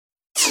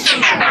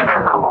T-minus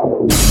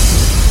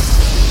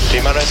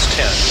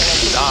 10,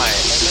 9,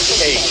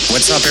 8.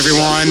 What's up,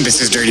 everyone?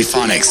 This is Dirty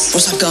Phonics.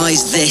 What's up,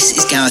 guys? This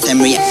is Gareth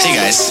Emery. Hey,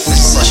 guys. This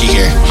is Slushy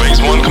here.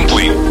 Phase 1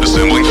 complete.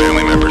 Assembling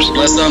family members.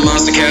 What's up,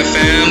 Monster Cat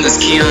fam? This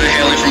is Keon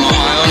hailing from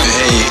Ohio.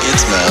 Hey,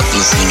 it's Matt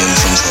listening in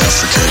from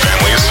South Africa.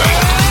 Family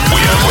assembled. We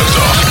have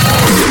liftoff.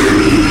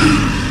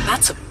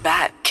 That's a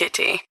bad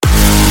kitty.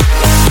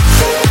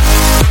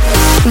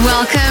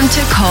 Welcome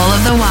to Call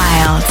of the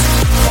Wild.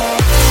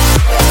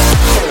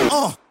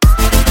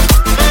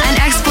 An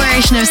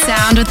exploration of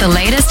sound with the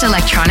latest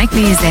electronic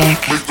music.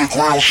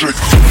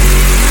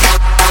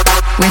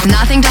 With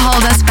nothing to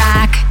hold us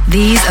back,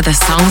 these are the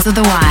songs of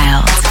the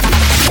wild.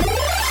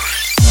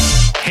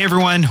 Hey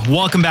everyone,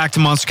 welcome back to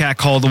Monster Cat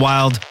Call of the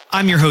Wild.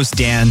 I'm your host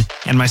Dan,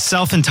 and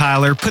myself and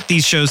Tyler put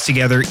these shows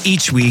together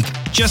each week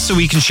just so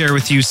we can share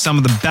with you some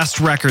of the best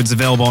records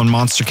available on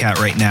Monster Cat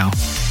right now.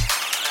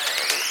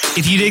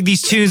 If you dig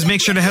these tunes,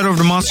 make sure to head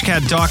over to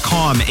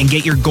monstercat.com and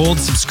get your gold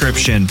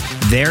subscription.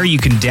 There you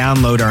can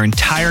download our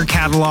entire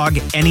catalog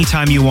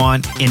anytime you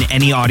want in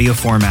any audio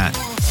format.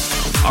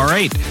 All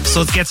right,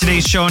 so let's get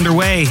today's show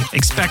underway.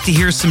 Expect to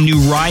hear some new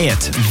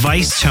Riot,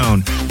 Vice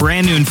Tone,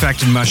 brand new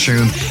Infected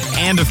Mushroom,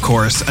 and of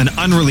course, an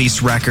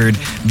unreleased record,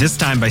 this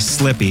time by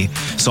Slippy.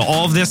 So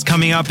all of this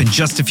coming up in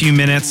just a few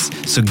minutes,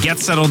 so get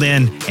settled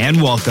in and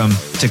welcome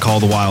to Call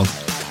the Wild.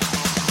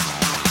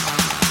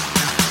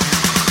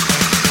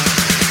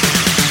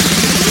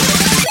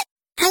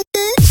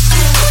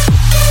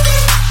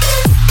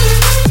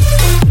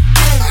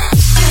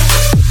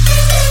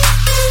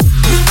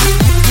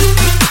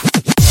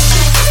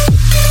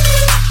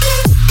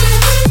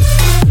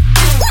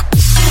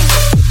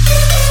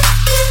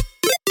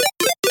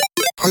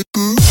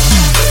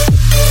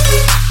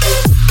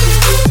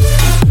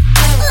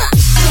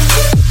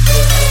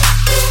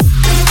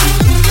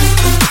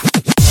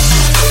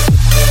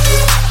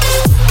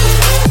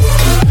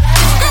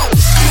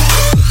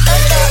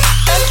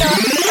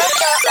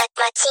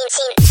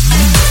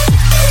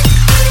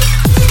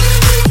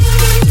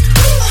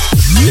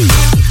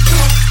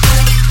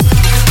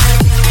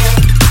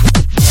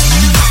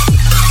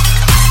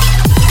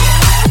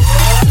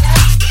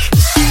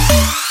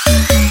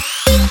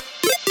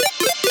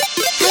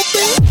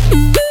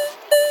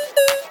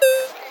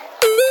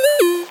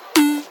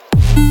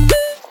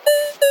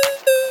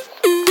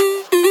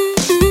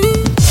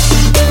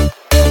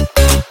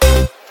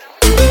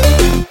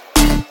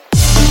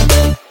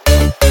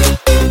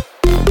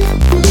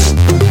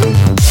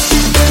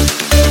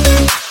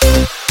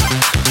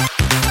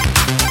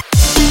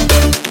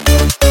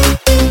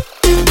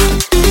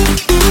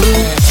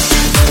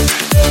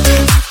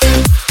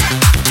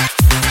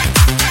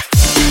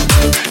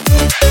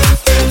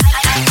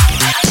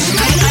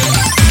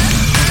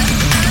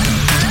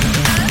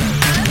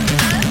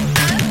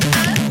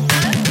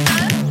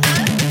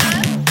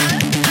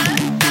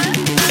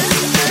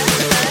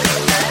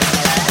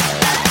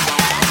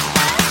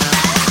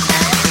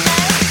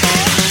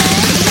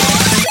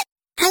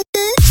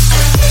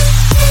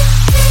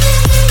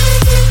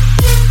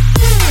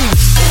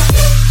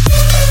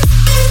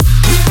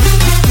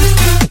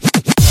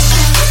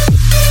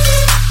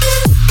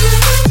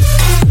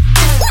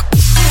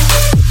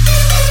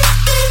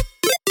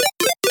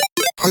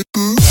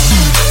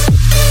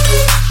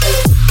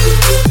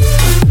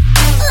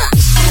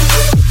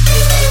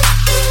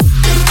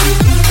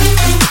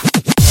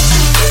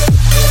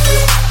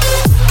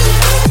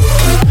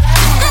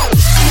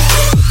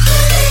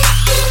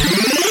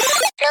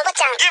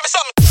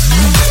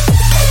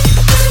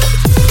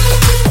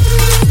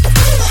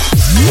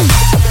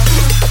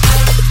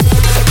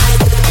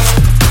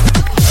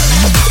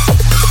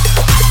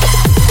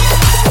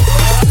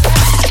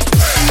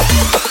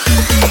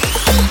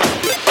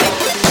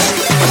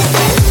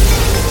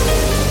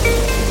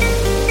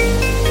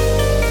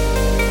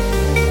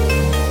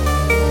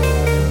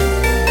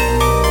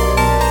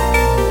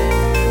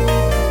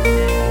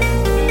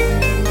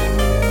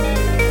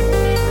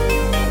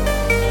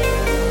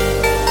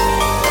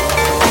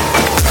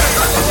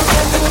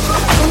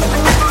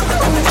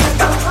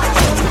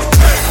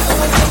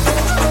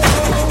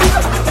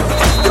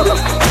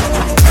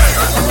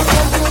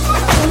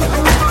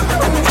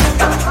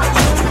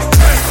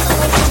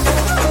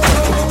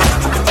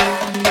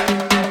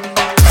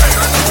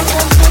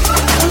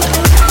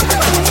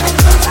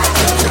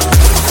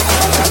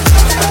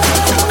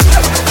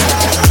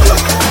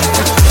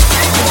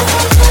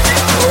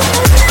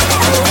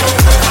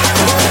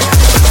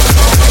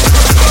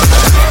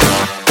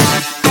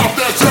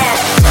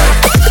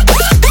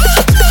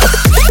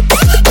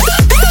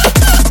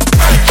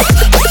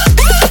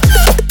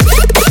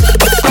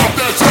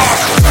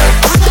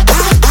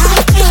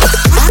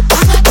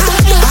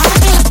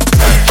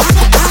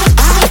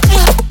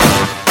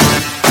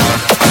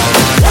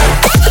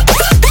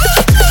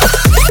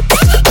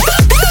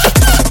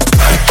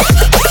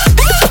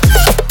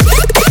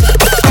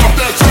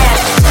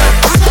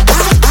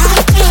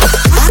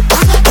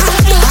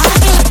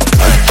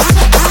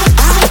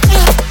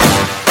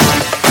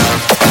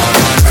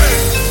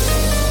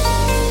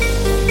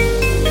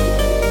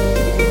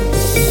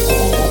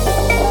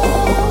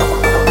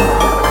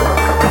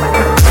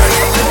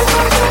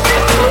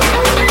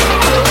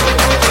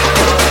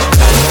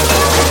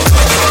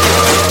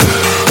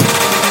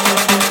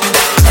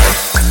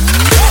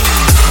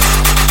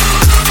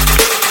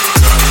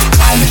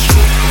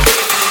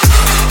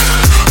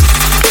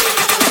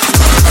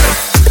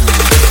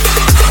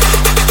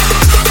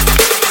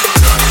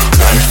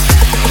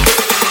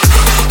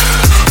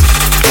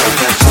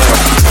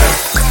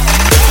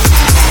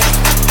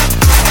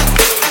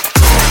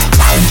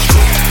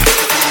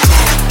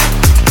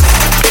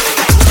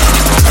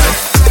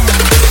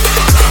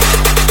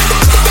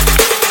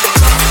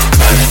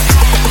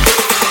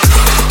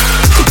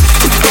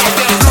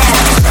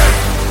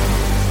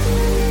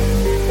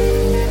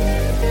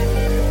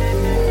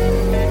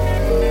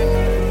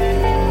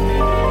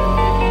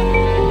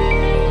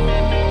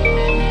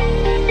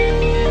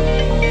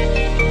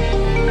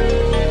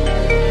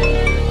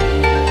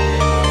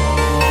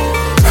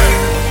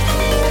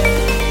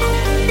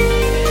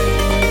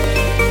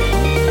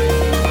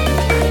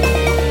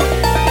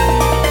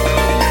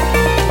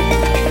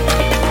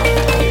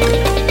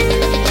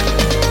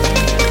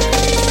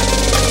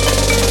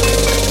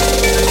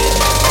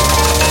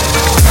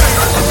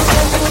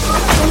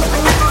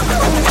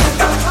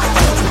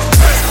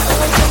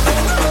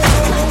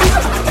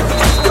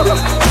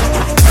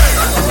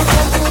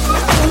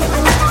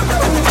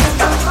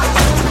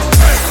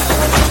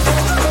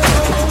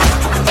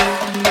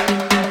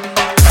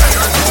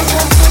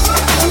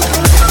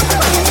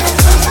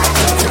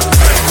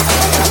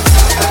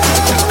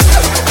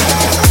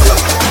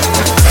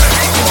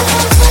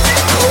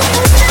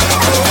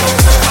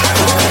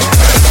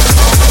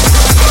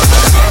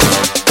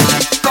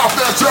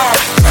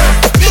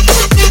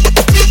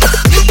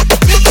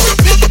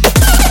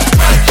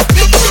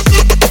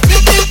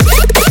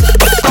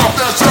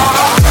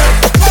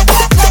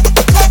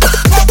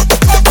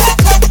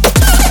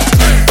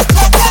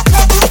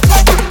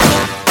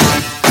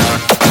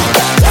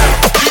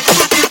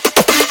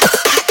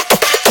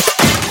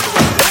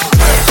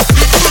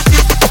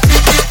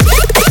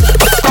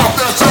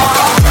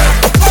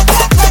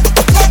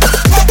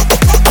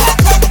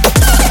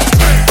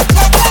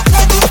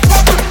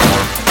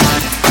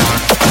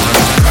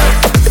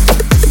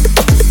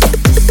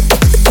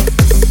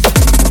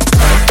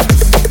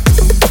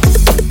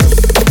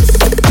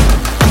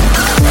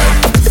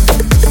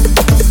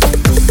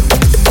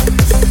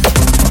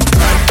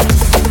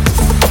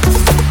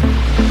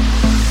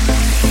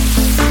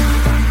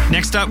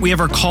 we have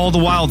our Call of the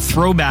Wild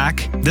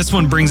throwback. This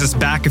one brings us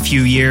back a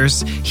few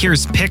years.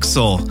 Here's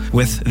Pixel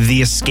with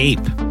The Escape.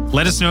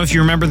 Let us know if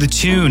you remember the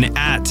tune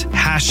at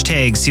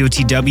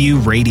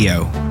 #COTW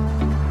Radio.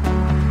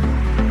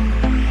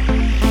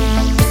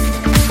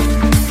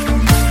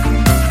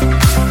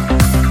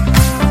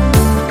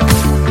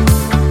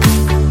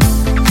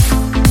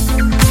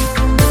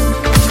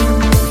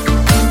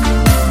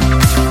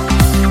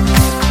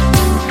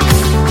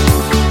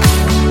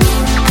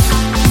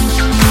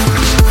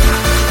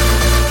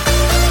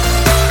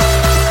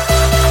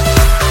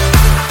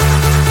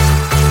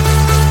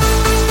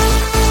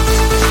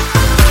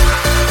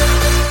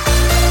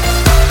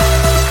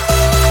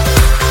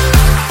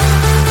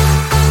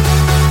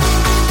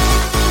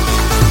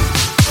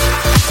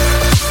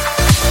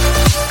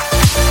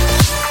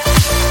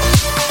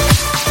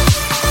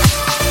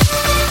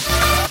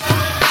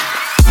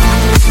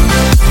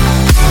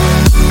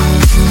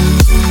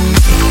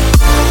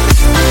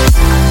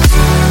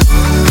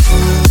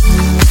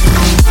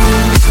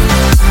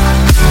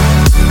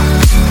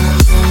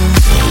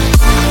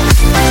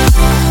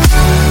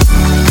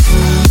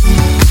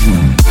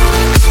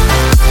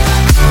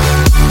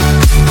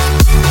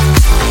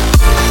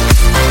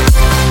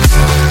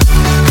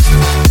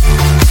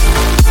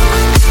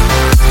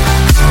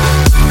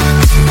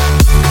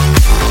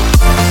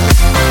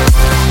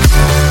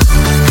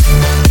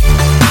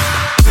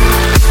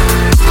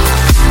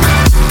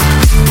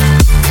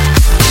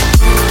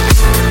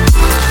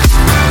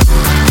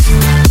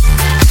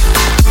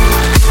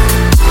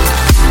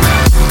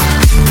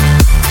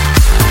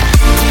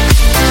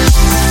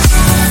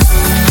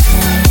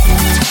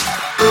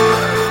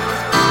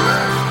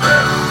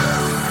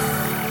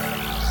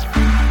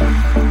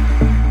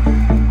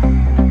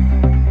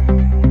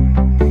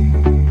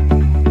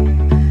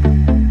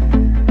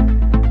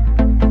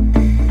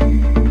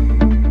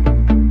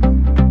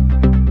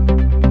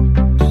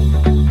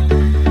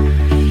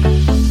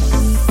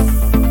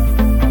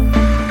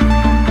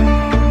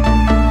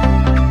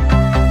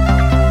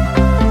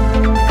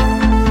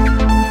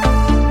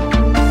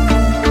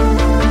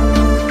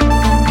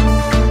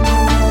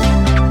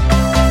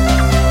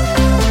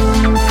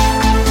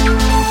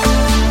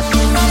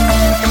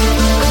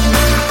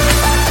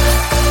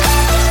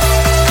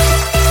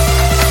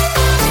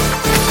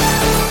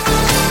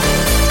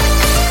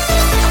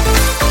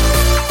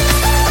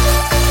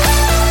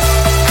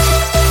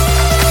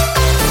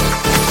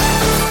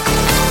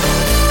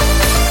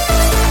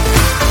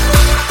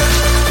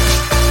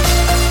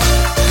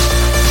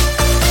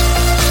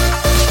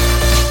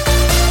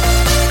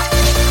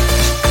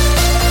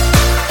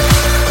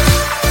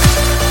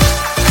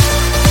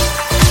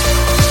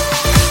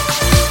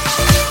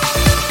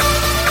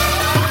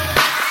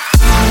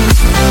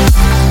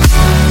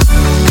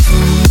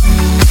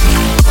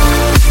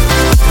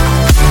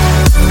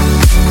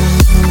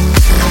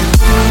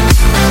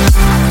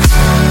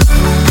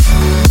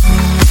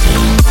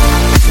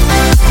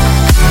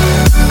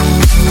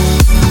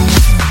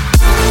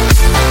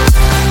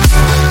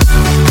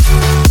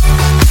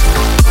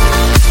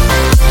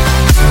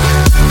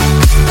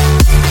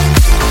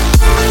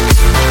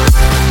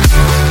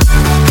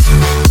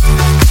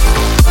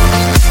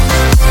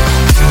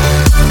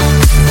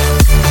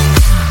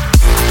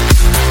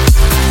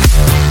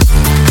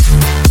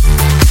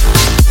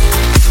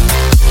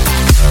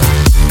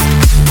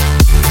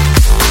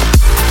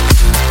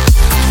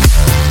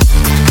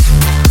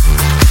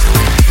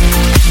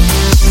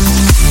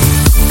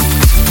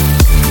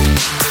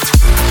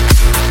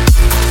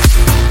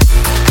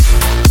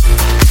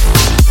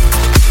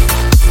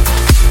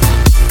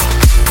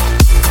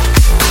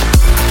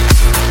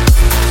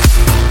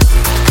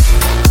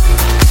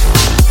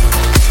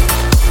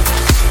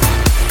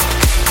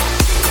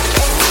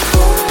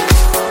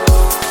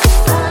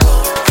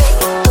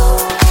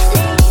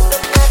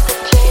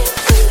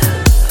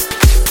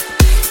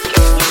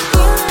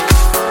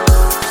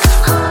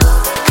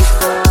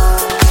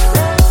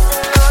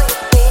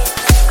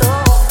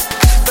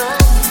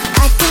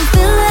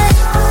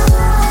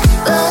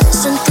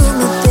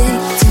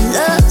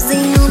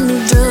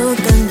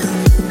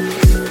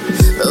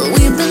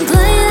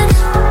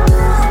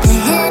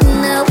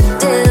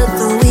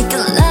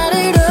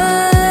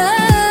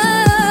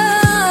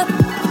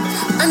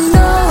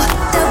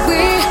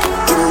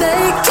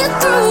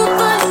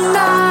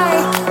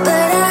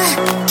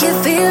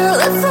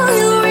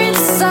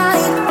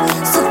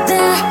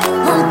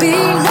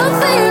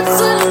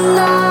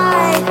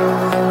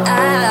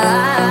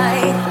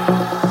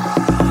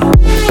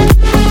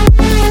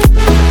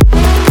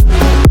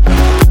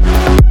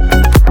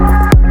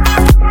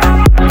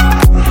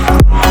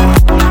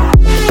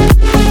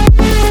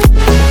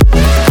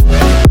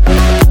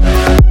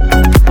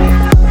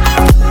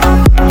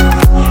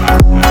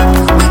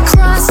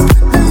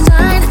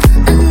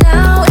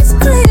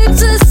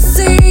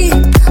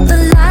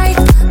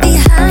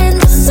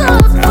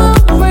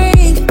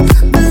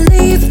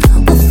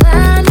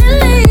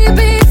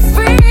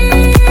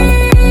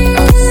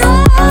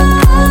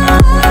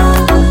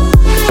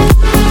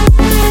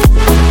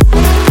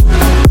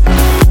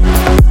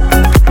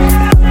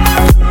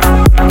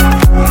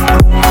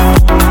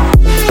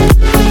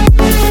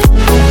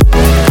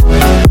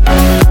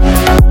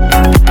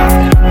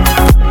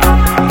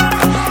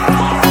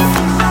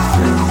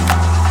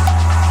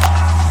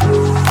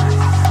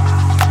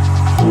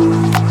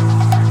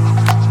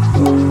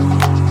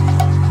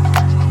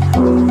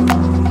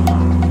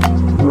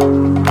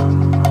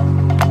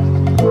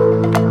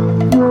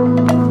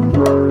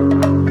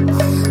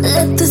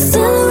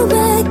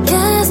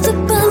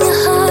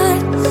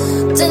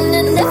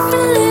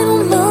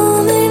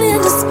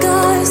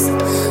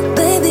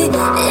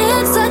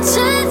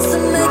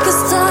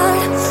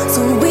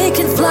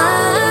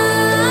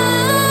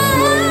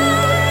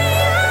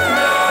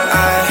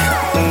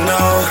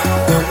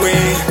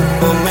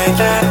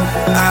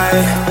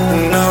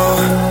 know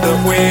that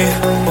we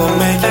will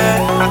make it.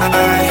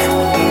 I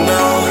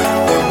know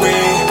that we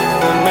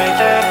will make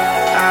it.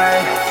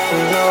 I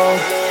know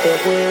that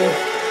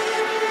we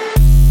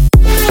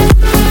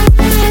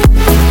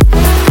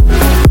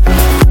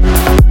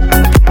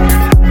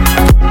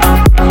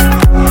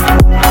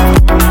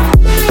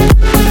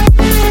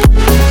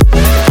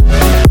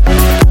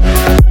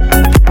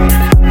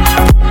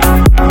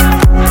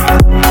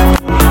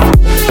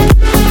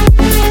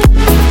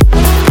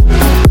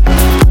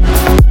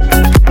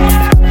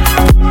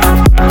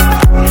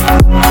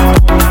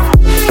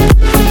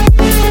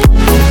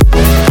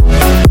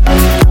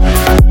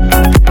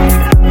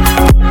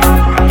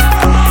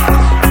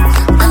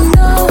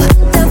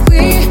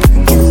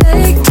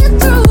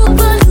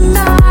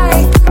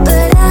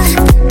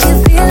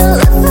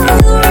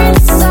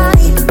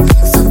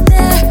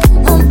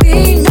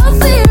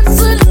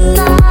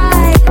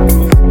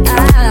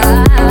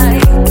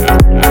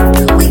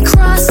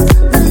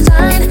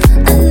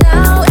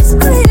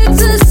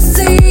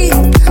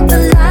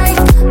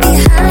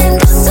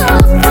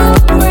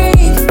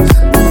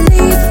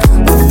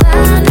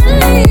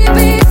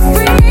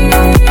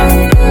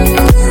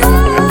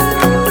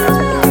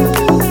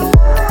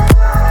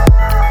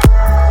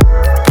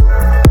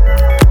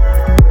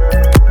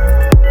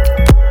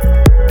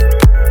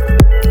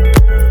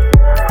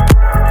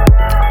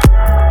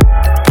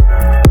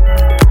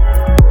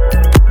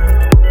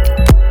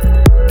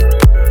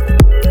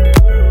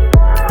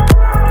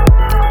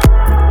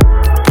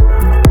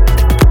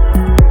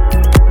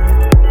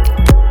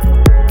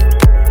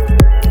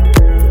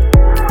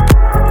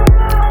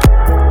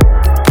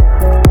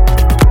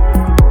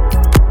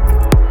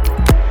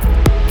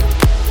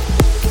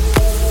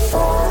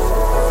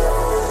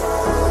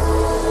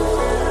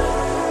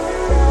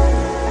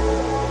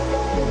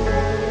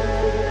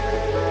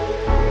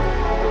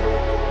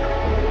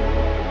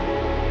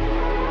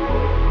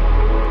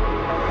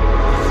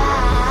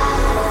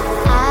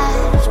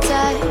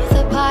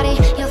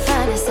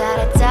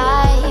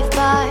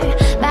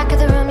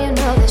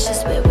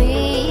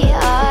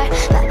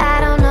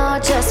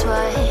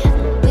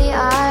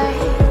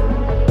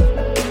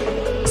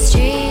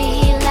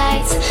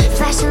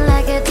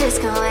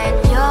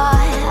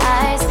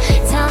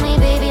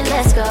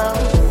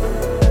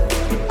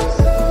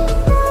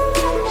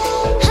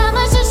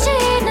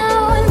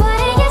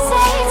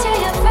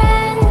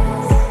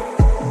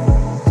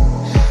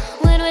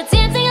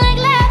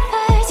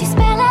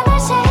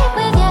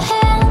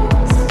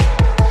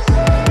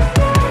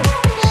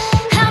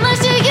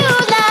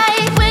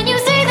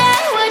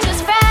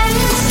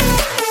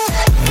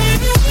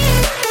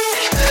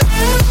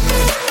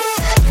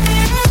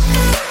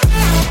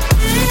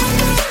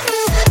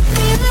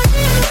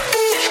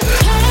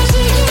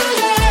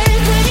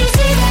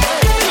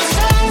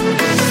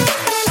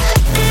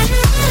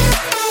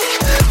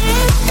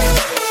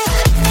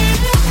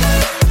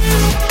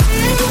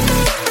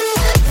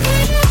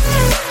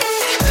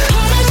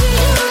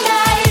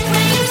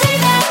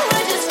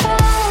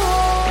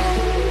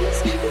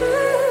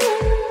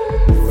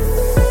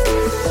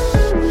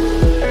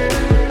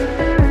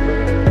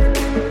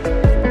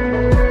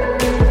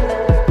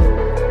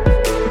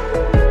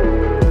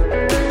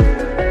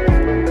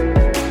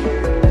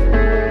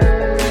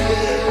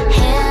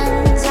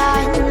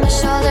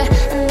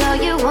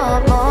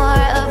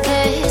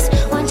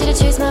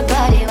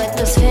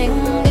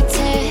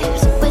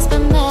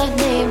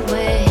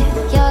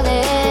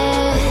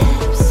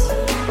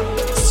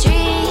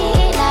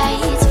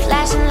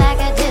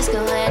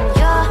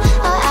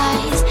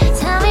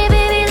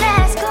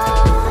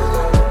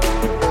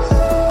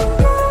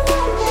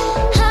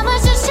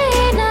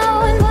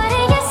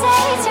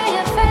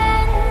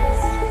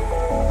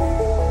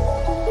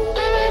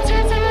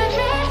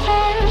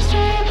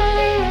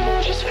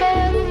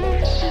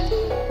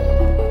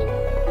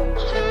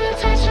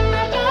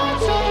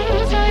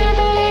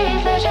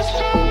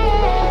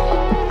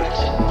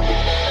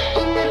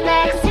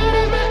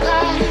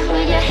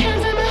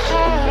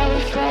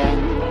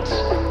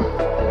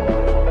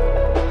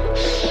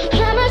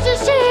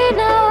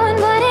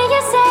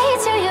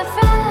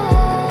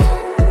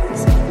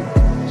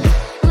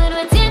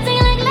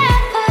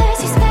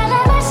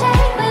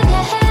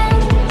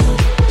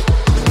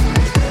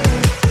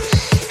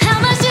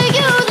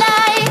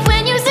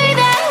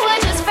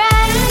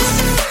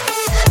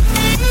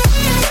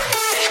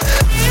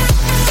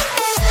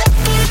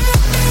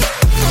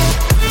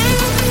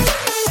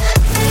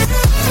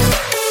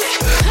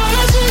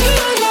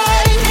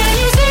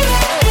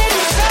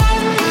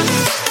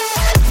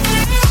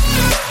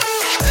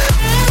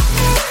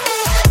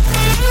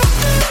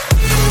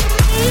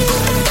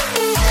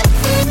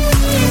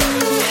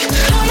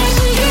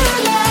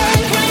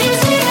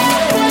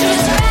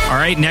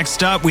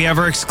Next up, we have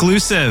our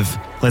exclusive.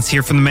 Let's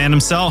hear from the man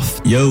himself.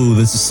 Yo,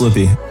 this is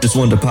Slippy. Just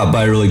wanted to pop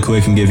by really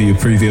quick and give you a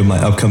preview of my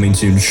upcoming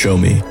tune, Show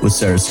Me, with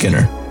Sarah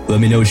Skinner. Let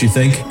me know what you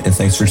think, and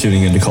thanks for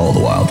tuning in to Call of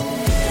the Wild.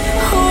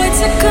 What's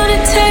it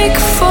gonna take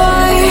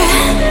for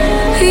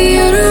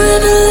you to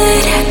ever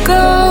let it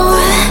go?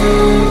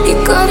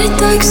 You got a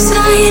dark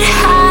side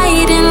hiding.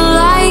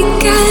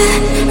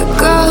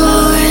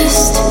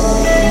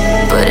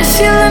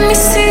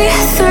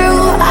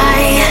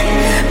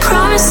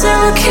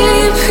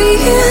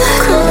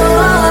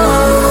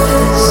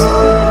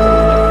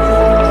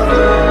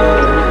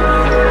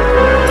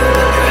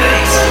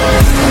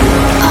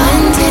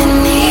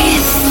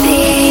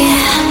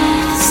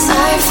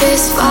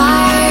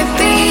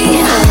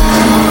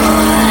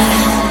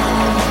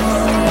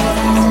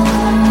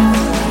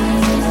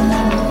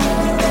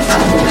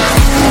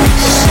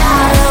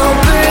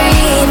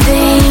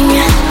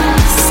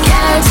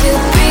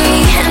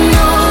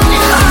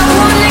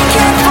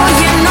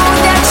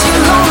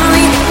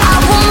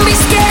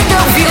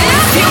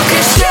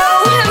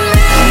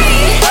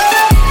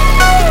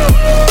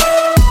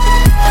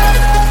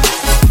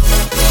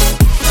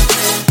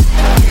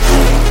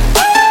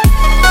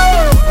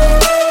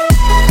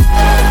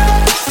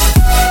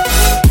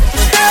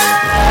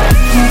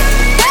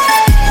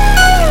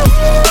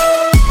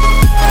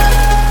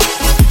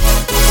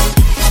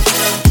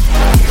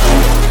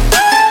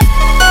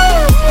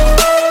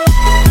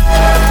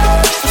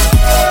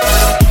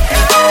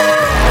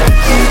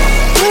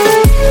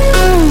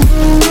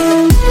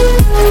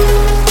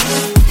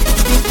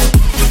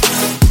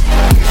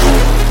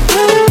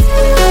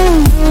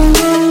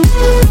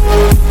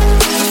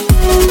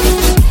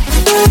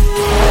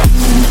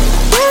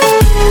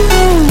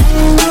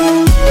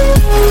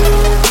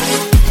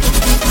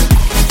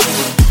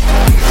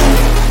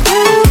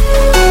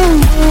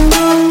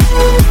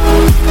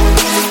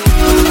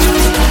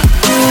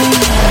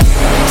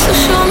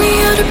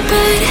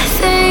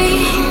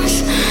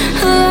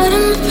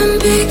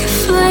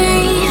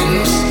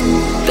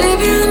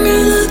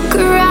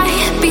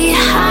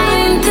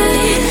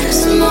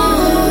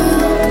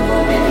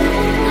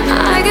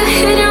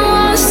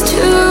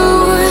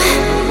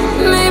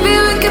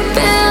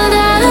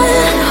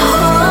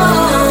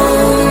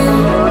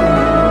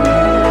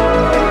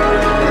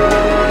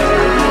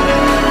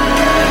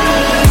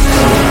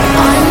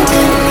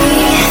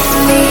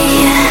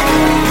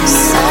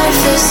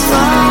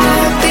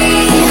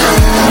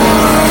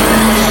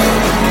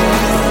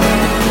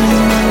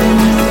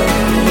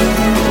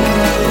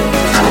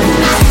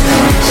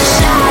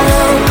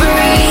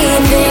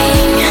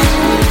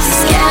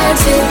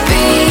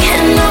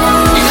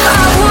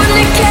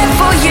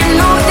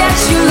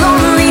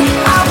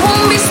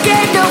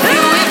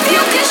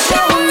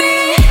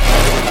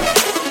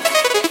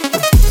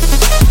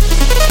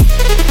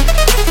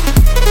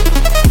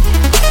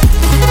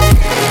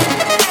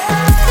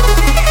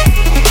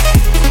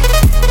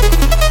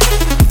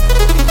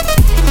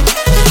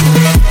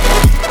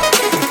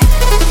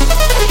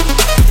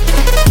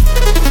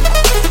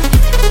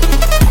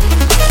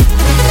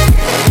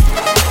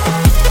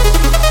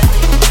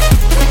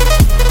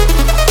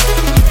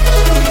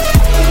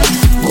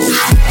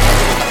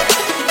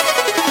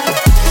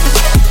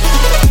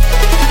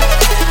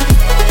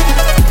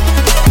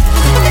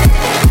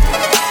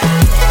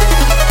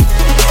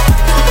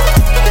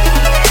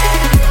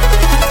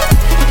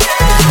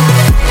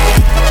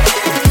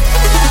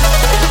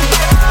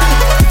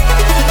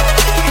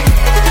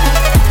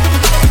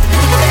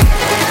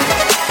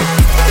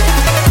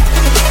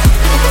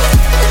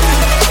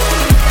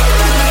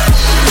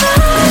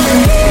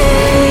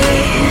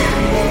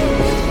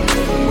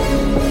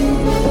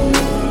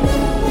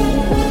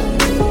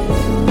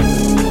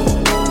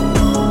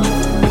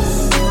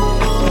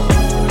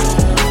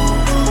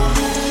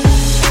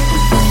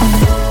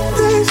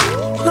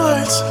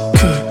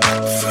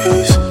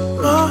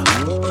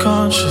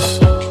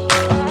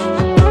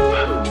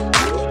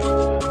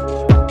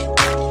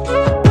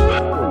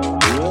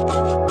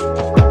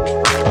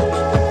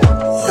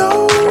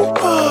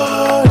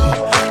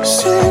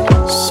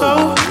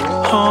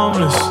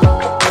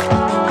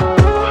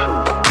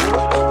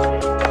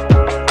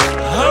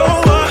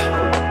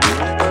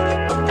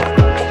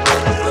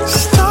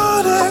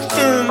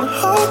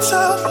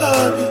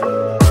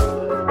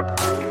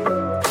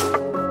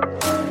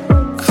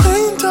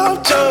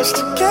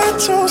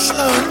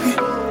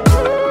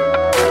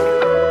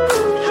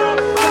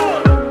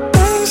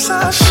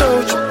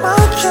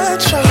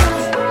 can't show me.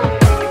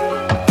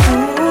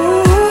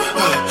 Ooh,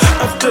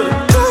 after the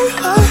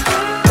daylight,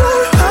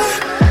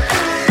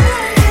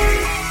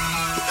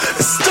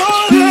 it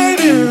started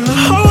in the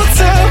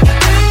hotel.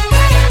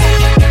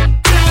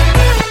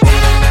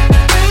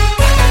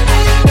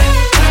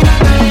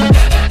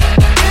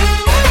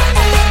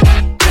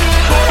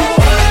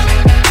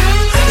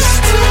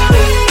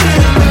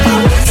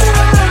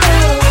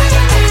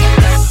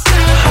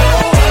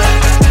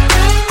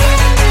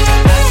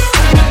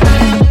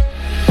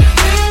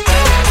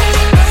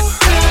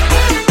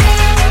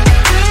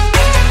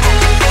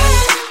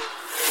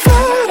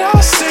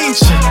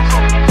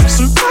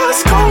 Some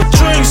ice cold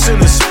drinks in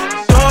this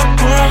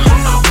dark room.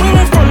 We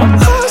went from a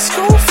high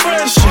school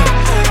friendship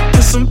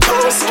to some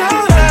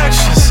post-out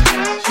actions.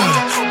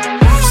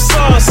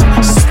 Saw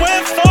some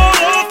sweat fall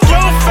off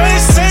your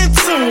face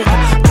into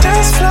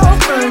dance floor,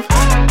 babe.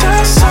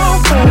 Dance on,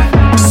 babe.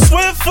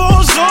 Sweat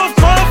falls off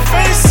my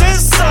face in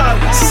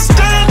silence.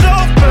 Stand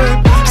off, babe.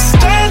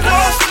 Stand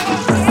off.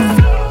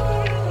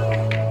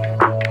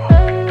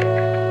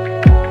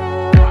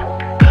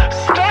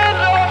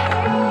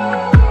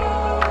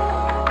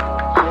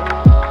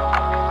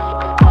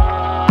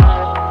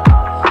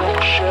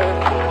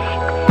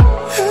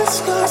 It's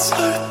nights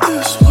like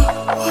this we're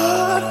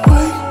wide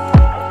awake.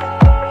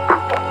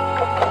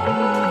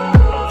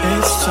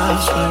 It's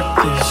times like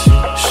this you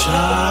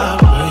shy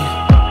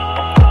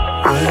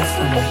away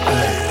from me,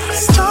 babe.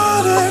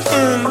 Started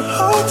in the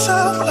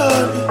hotel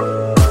lobby,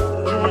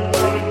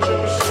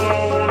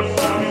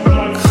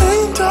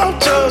 cleaned up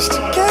just to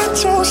get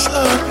too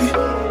sloppy.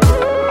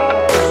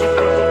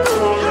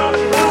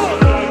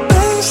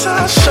 Things I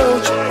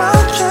showed you, I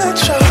can't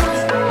show me.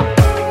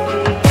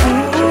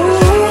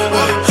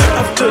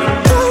 After the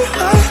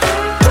daylight,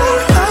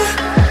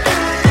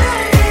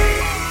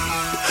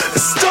 it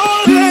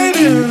started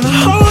in the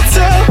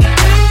hotel.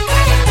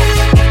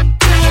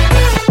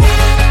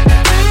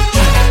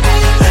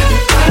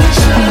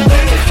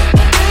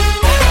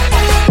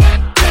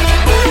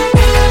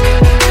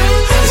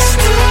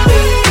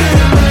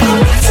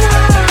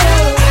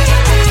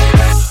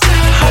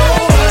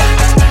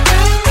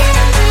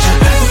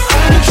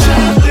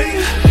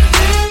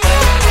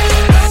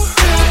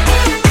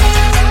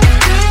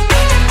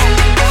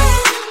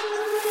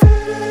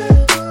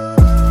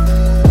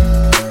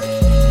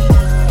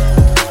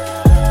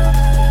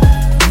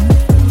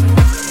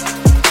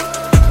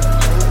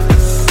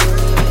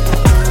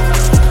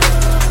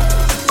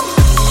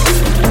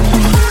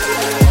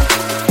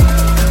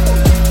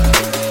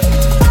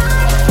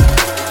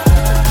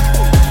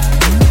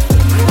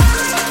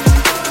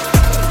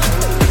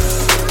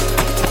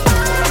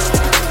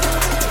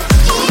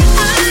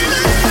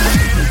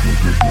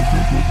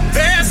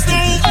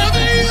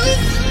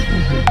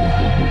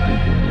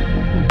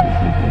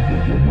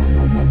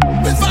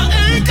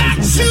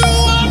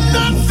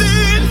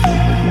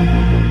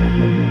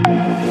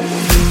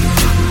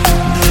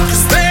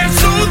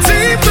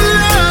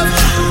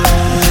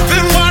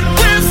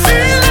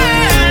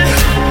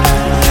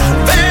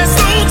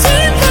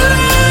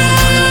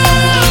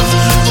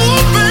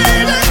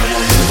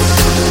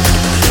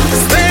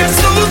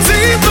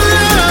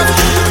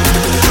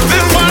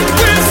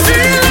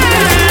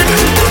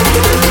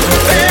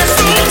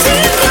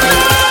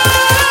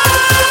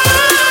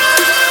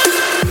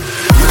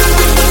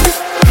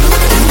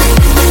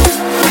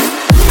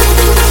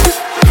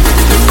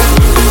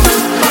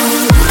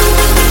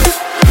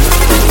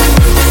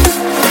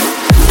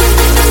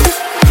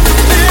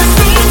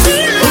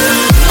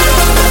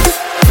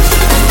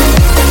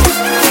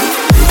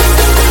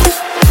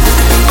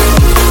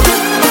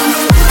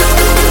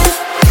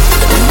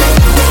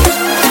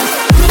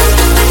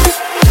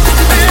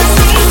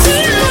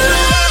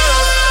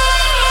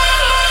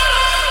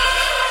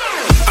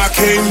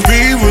 Can't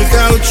be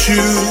without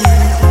you.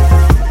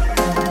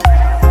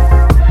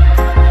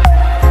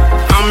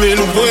 I'm in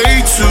way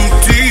too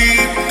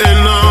deep and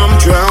I'm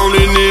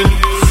drowning in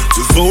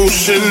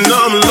devotion.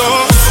 I'm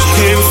lost,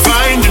 can't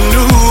find a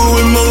new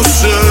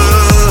emotion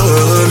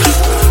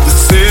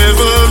that's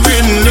ever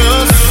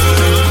enough.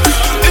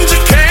 And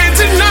you can't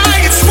deny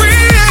it's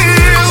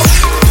real,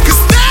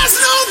 'cause there's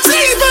no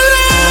deeper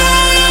love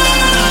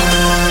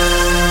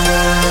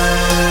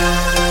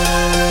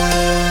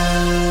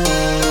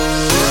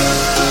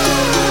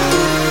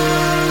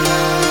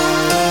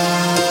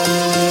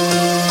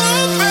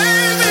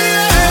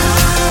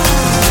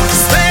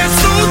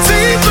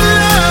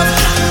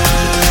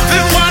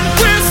than what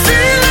we're feeling.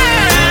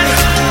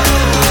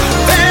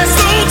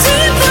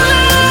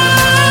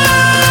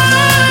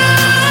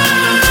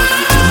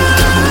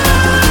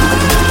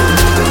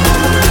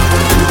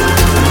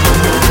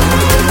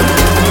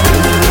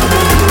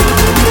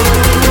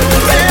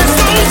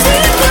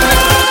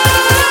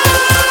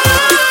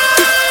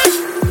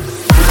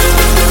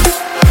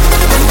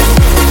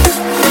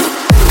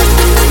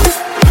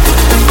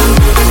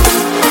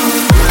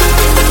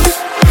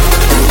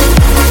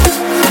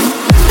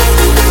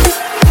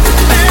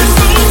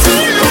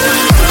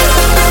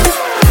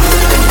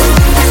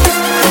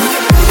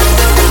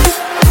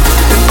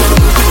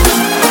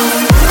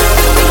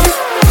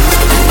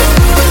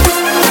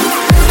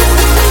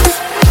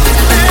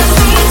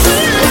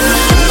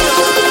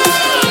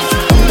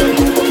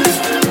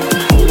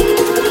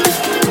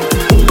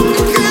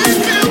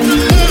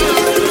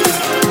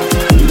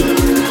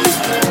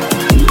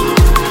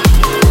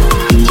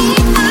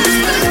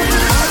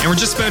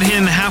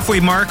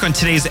 halfway mark on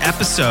today's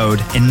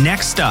episode, and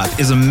next up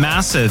is a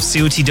massive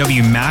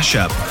COTW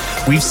mashup.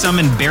 We've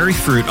summoned Berry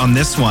Fruit on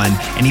this one,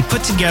 and he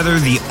put together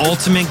the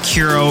ultimate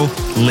Curo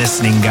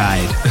listening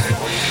guide.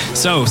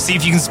 So, see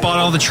if you can spot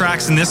all the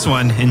tracks in this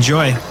one.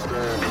 Enjoy.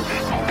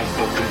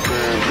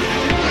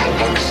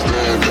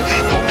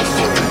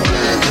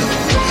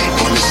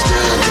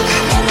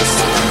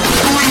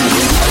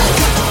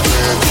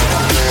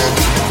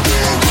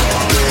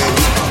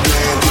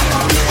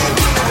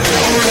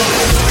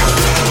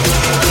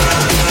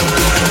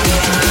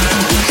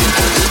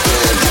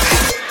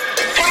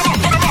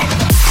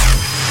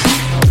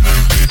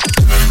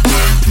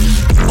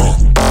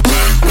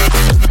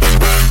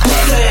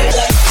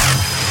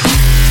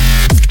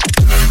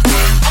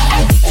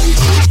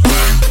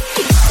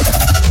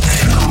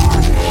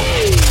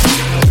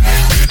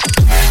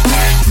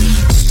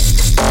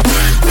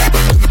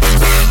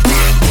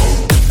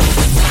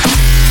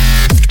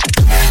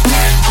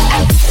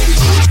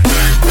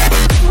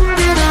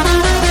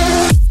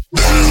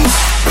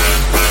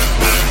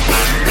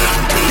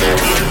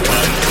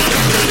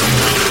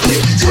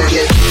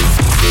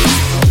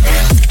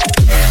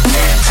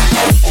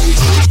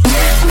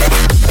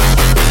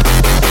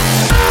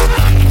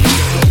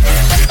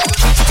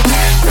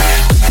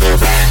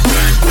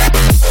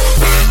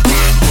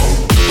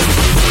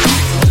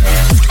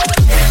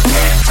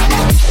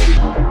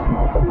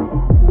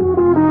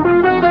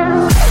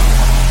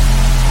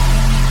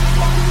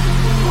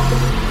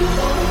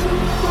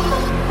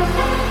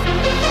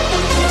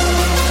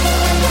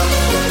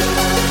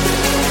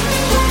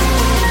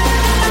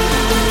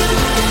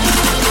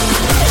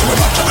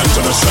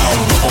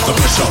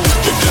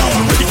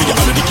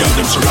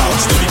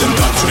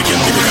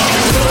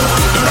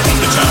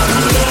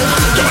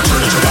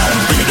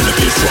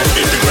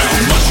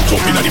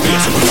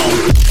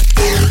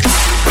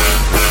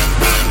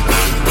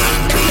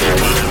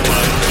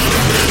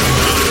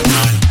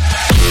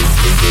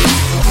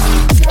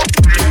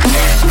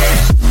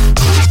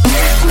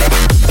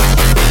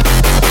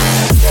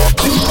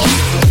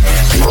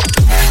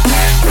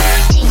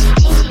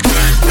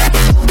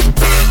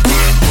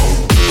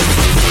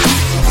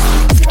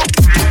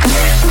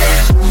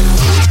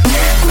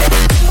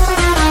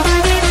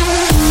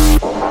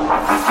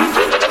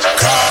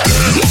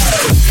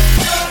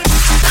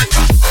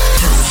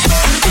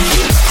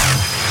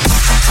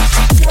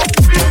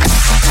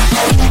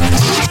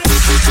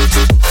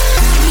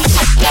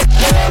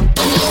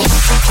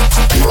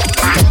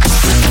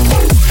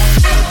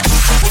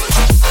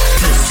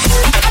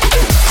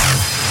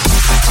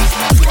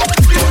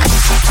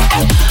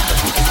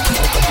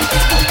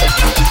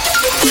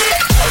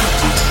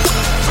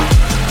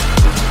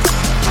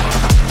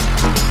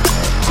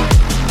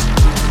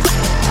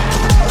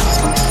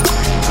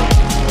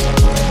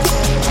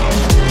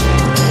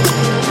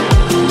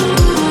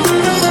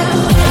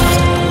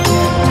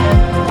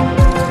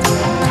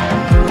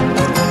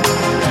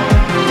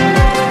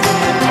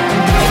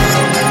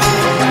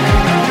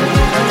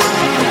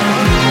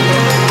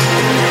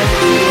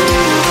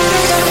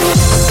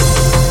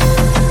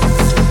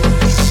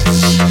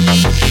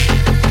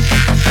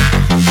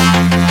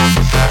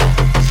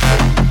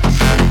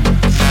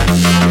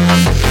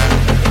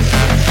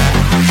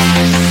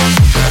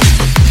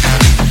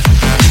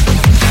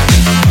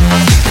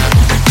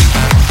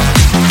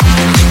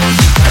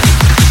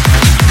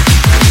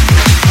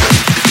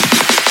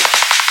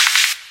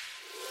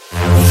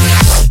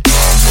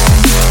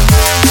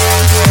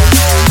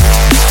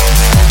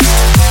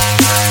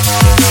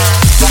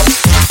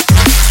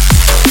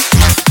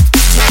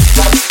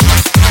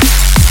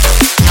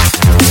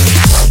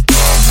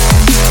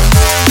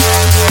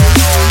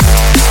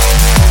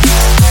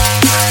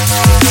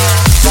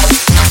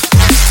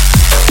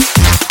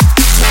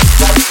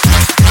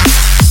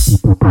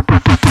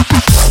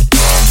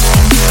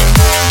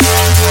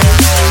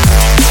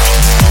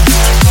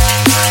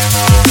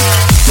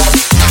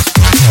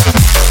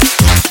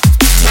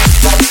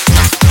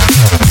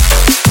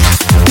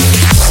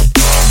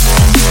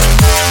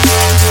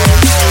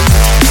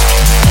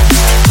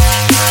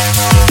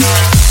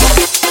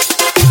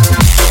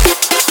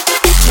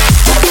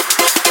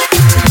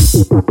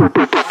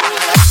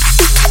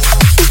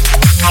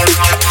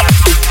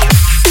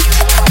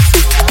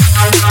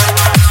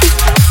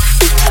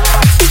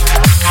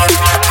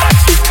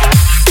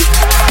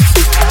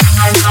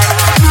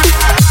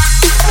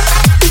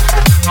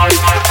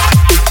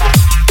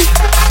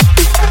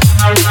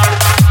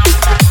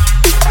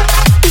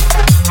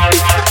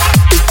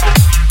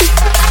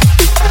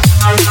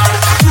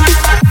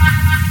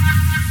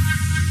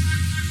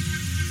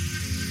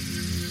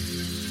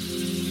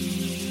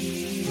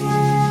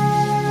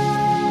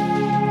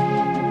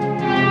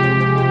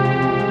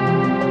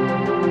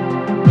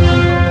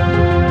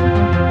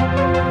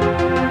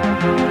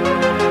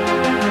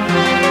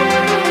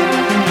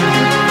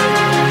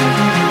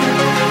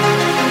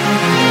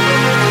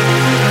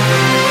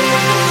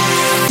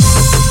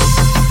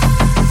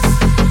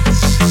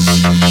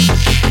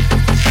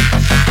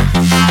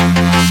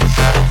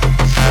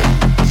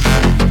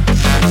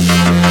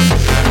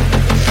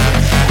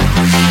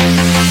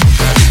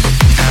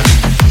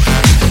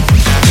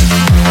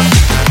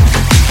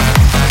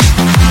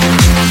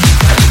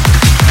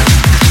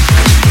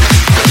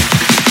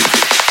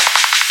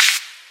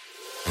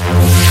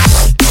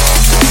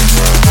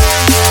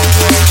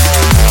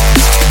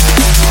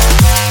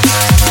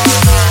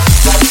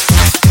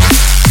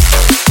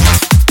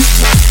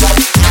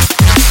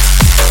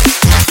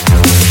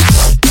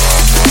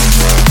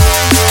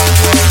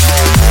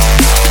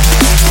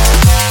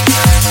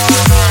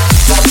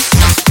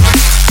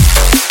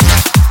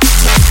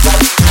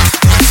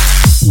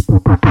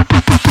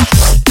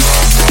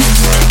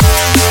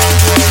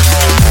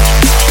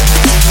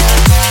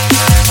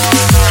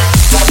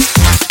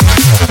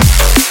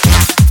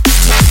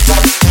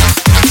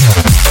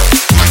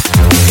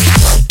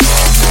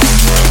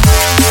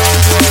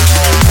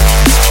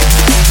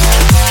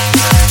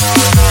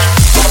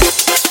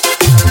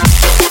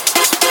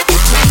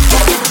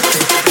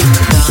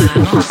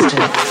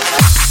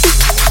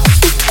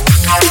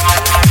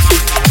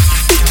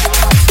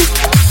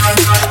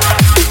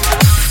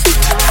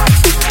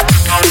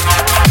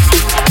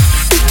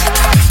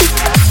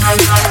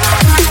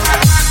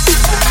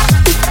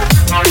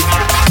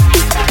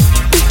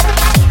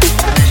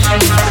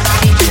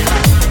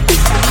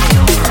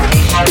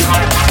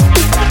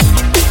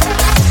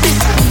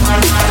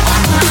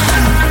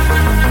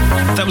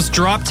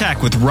 Drop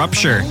Tech with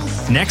Rupture.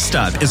 Next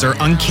up is our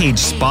Uncaged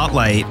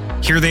Spotlight.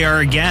 Here they are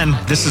again.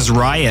 This is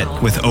Riot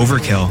with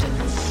Overkill.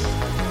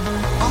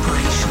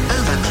 Operation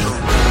Overkill.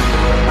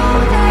 All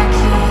that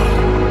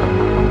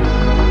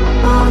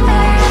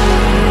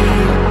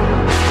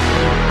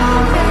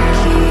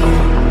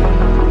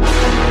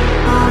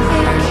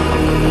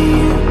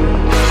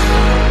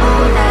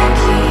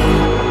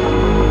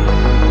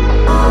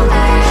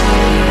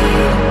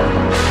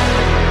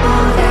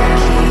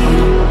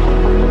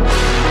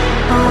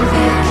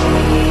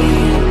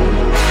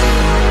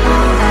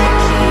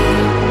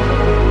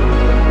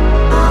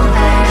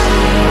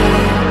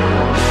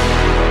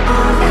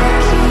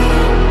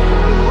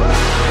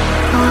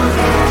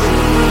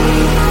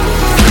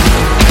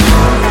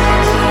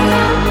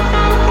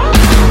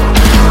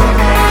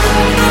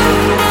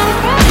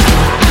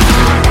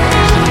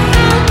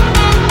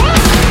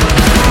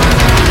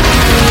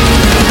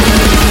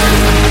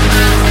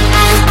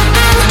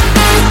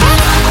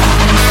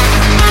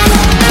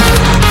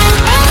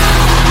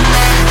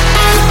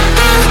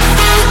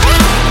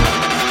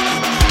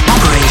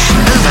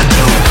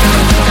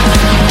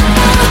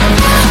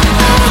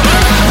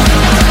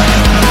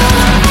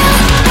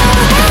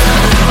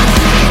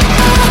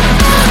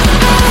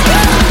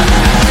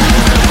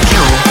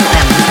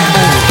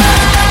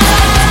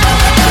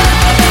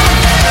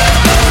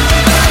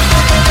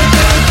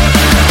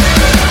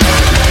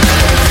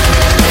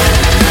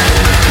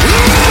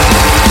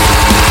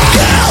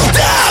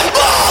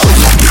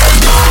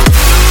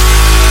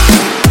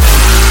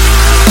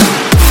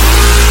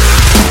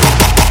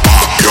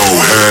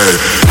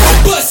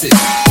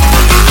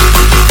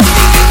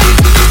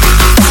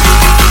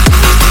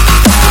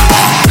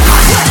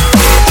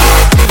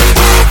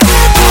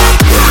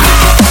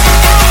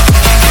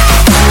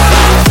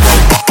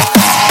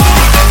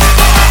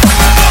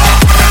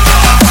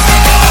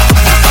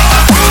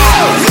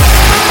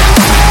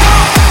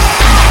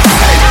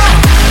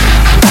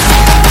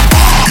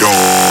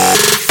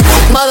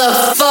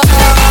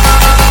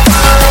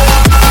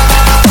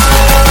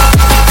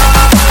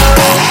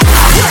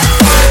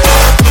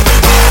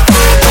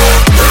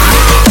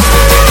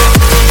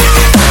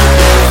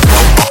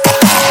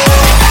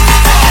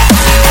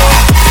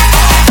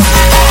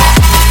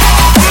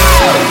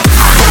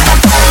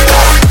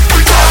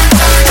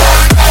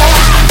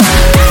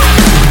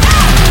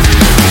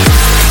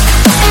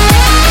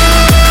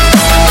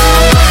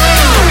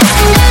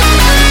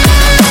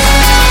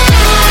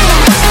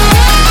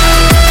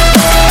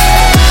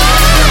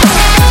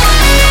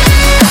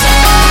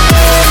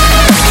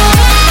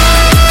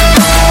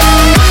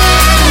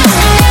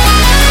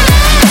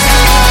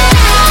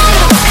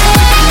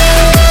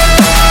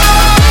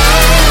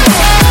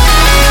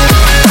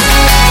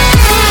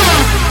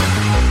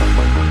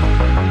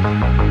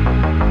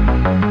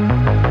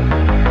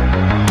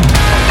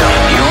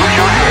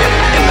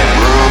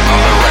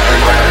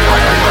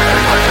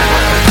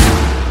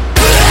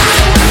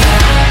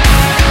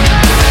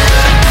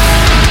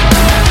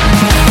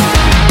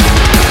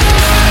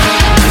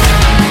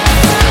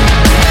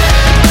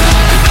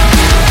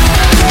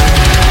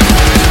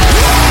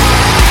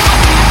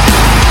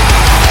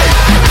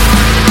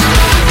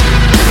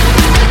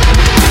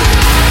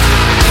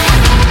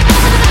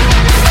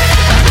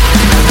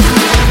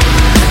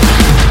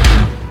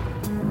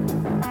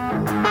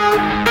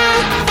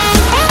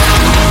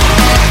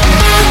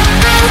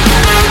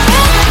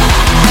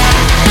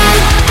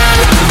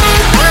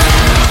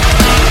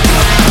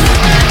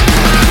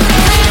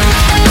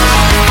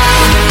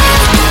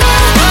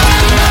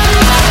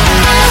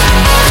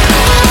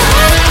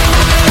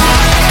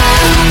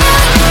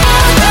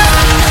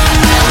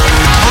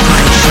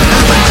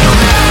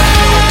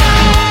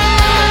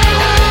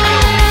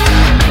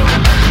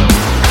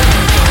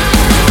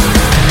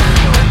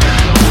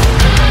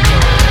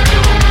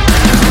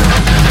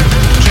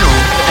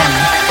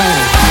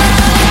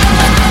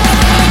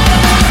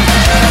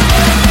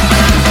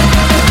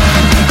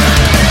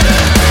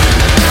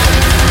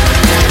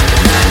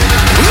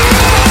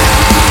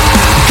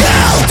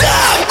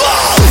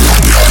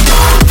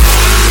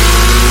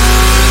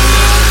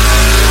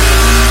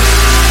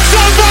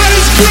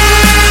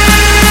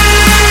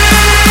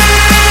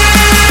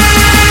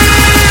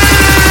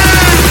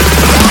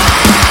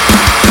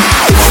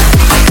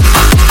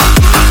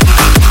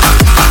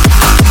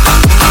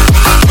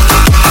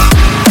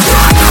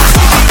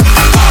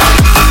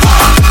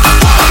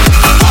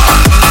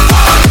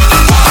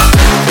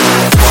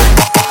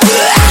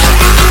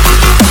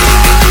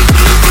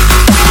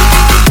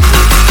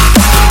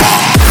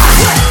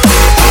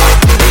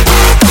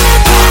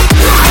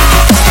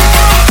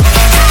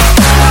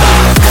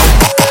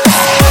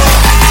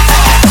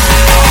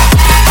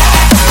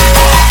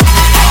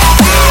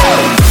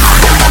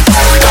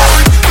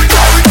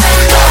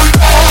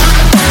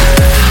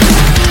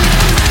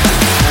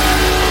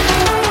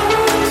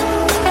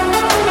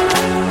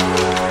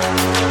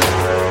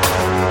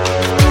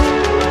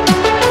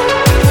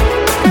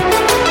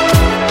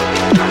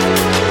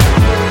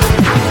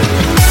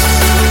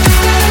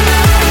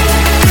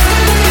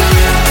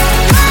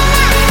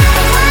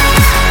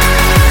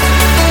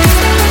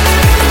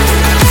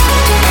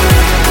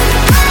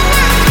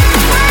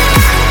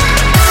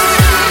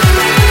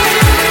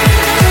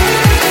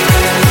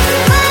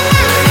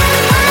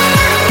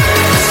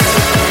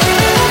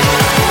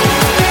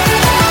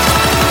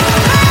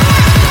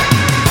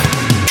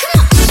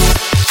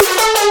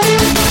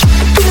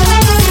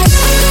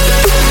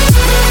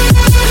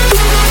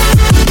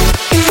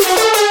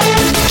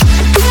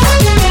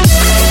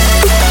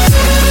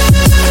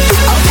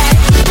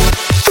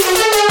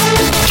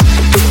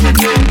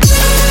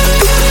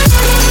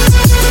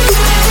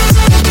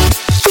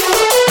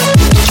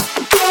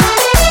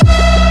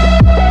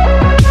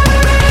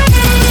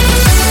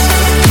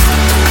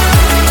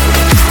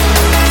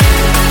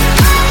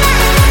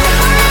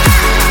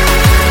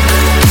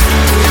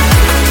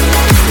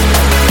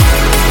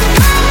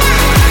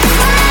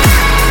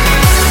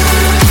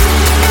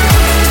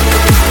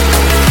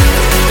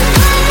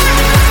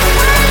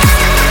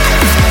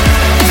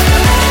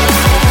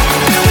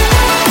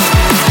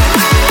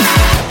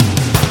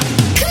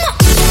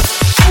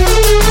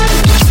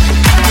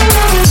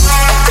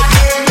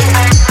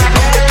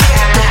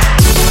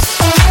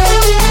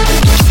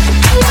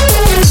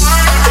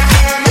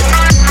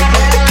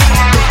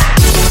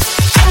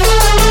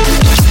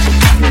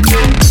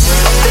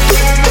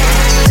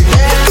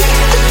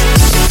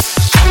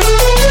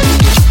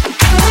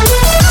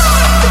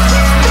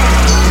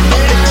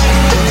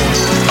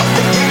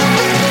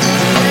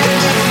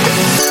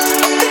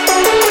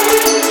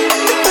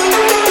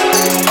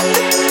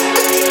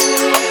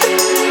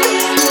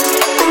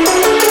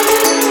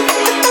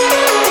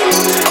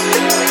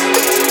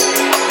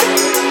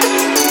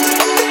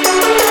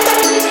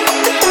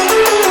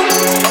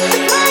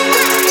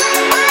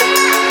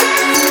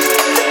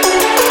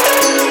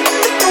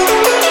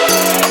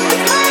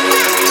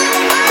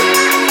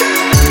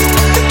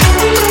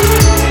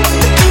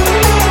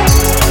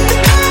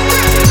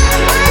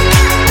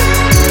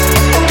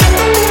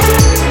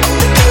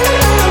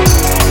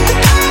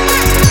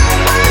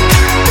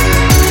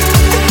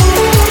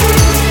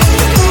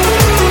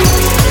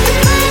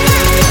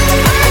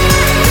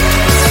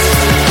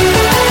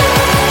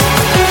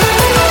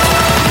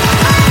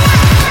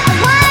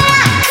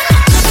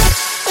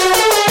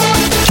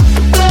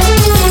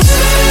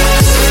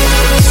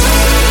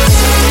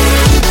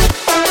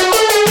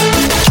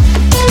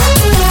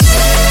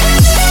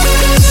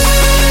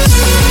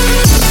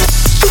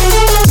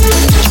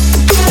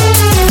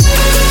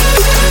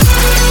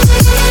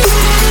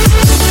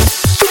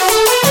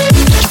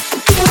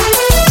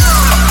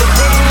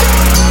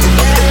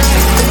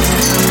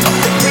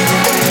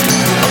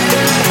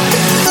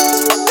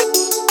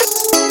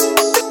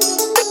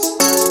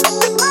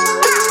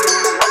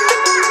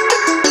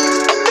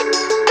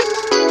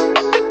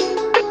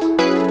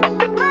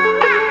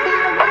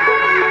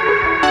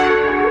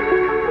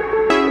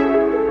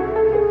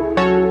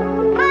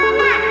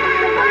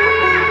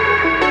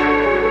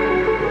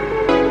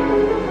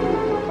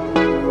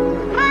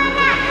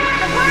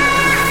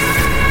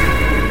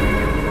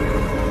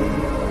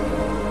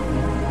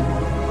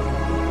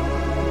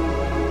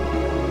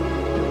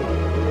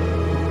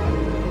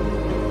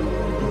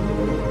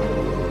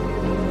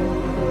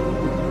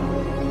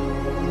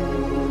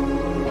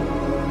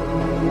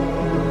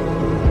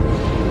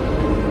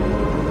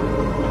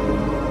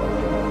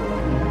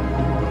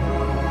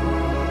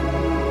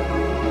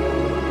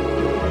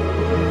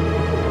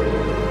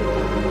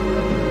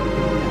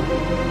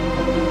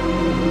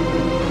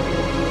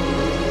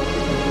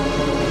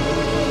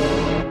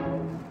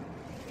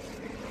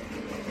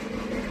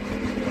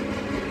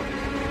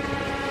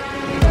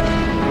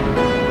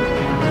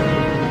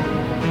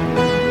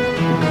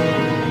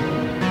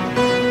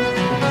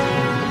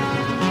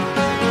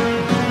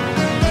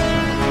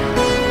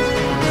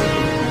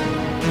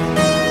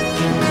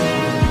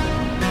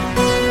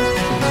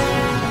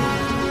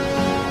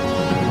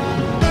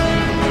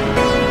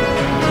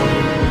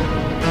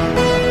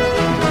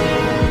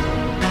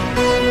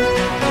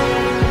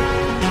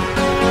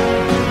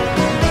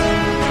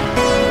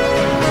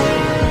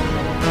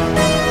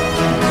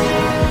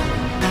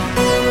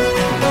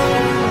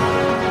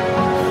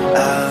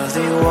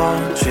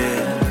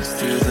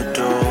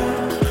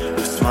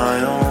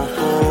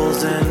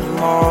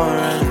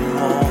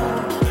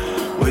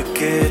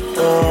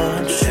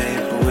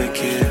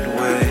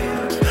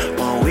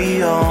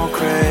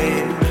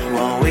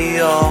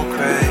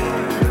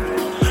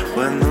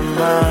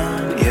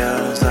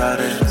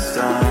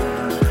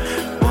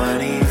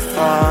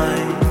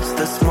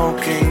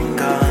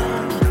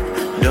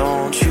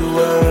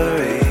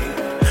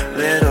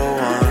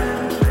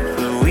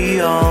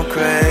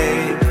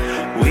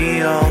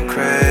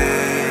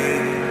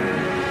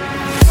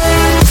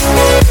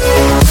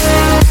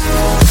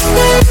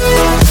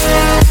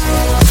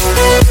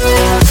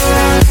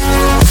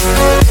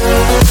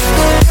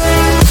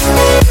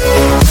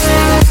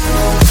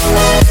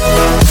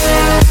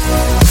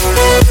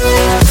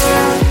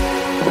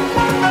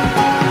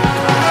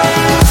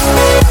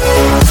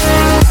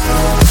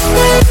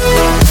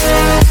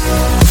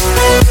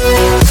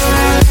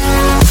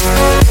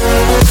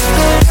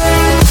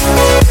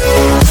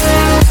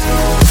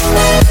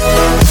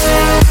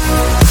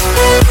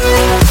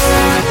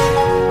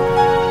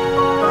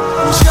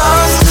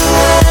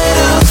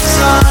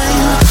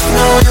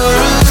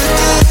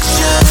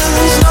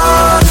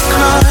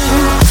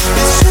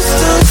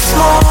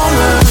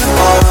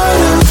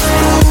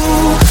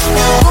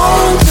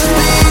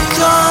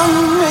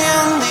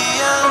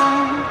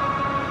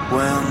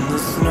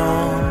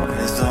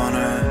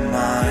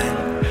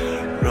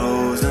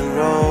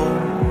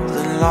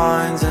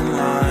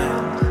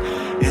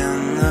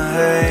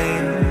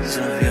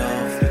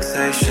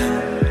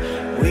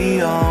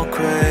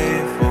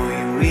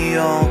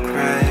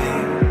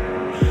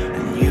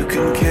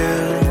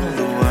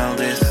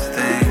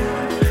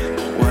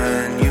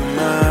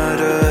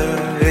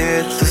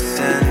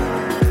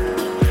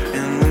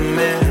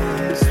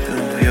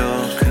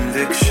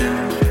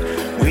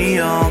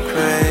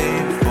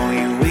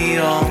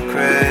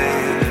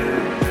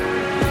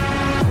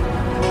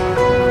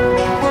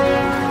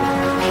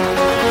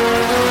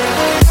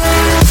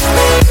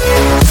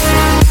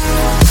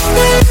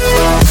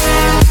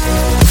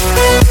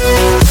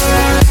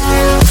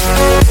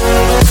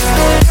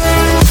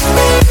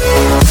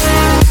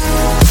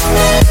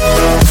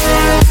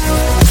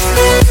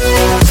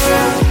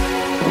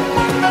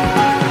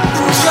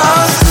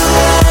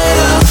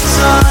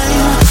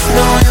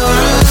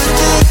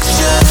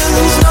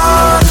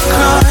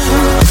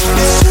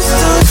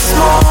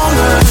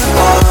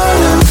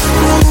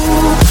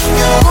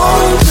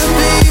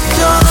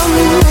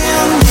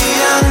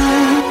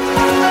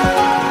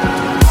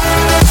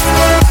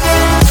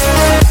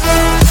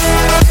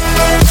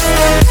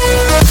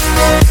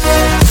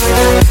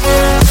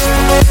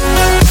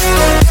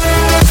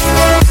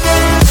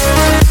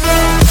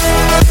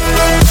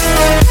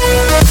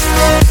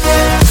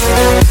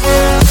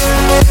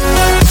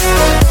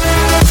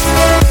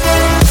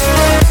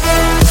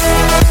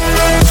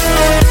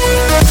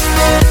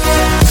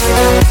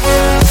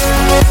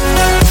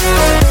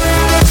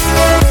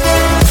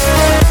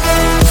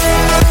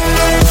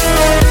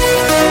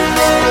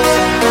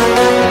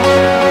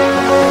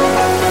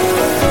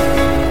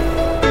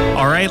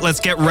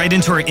get right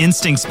into our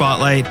Instinct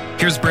Spotlight.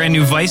 Here's brand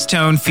new Vice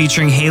Tone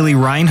featuring Haley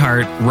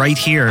Reinhart right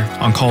here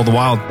on Call the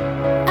Wild.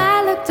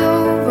 I looked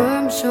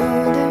over my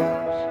shoulder,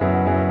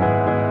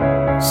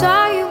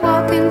 saw you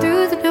walking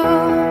through the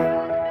door,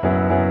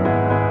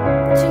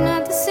 but you're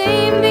not the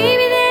same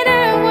baby that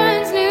I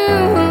once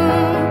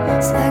knew.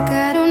 It's like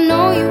I don't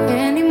know you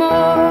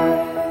anymore.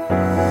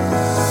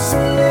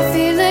 I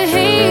feel the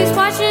haze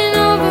watching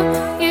over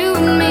you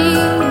and me.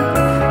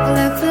 I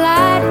left the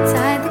light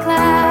inside the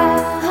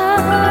clouds.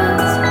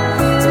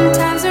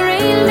 Sometimes the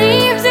rain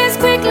leaves as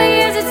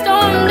quickly as it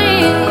stormed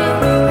in.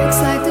 Looks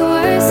like the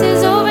worst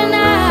is over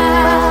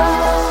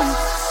now.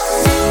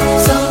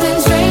 Something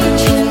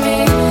strange hit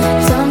me.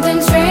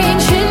 Something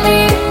strange hit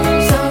me.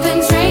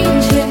 Something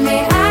strange hit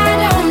me. I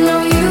don't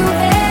know you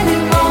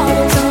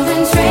anymore.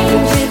 Something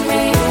strange hit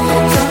me.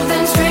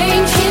 Something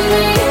strange hit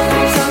me.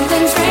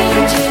 Something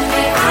strange hit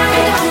me. I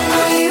don't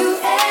know you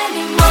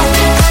anymore.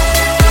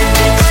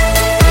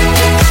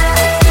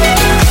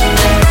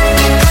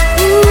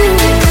 Ooh,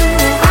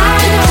 I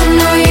don't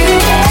know you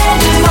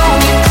anymore.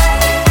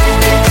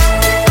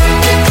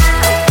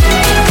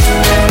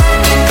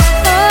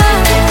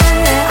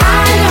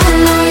 I don't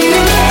know you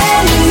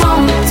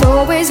anymore. It's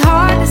always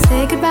hard to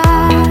say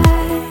goodbye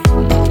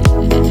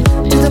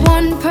to the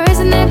one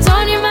person that's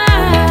on your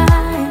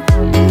mind.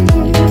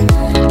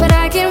 But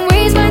I can't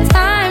waste my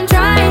time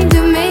trying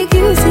to make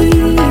you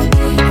see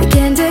I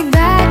can't take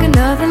back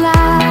another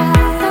lie.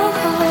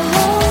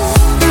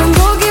 You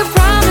broke your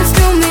promise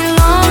to me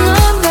long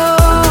ago,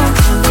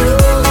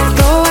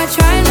 though I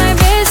tried my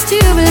best to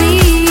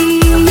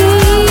believe.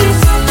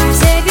 You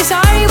said your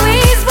sorry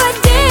ways would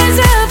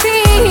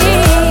disappear,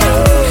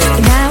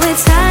 but now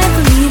it's time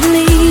for me to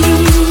leave.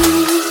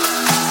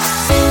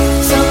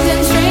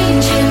 Something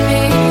strange hit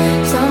me.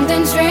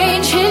 Something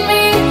strange hit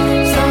me.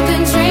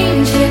 Something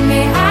strange hit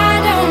me.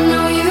 I don't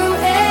know you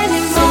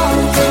anymore.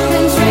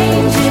 Something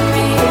strange hit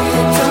me.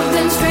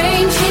 Something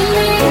strange hit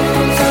me.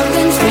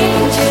 Something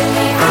strange hit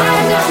me. I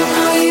don't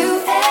know you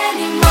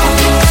anymore.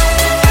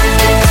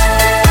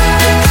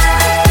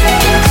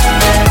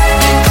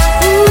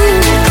 Ooh,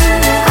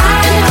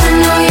 I don't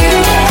know you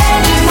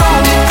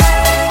anymore.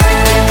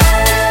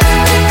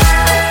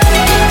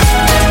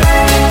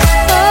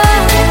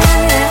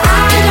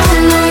 I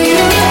don't know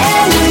you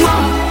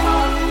anymore.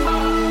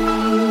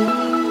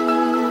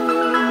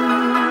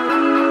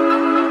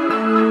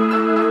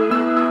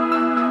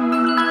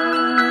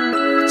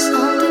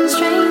 Something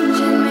strange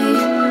in me.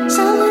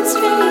 Something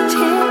strange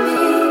in me.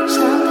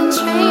 Something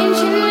strange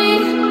in me.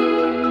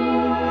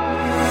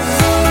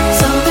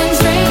 Something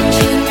strange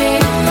in me.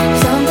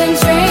 Something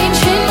strange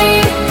in me.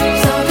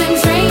 Something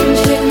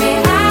strange in me.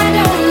 I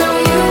don't know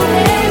you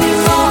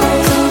anymore.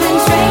 Something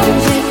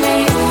strange in me.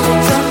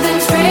 Something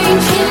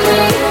strange in me.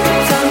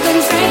 Something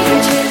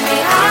strange in me.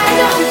 I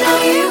don't know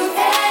you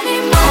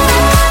anymore.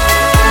 I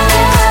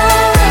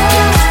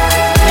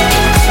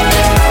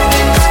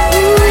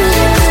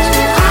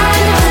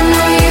don't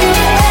know you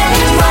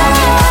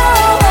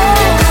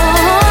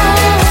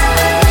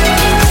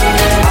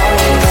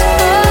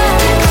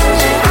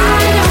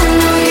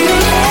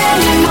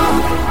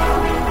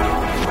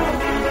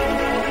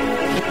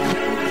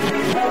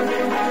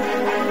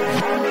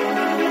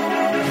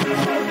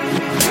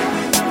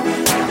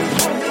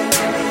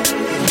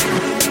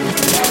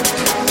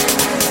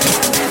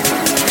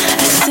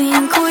I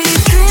think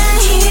we've been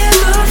here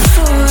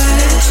before,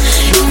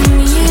 and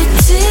you're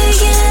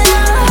digging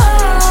a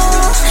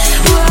hole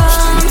while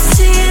I'm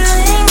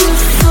sealing the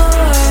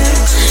floor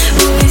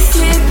with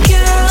your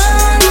girl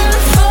on the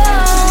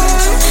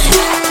phone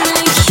and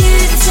the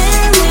kids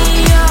in the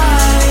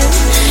yard.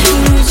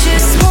 You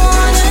just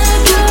wanna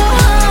go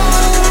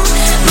home,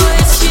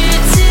 but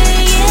you're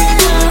digging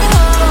a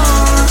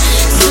hole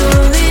so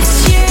that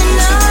you're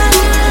not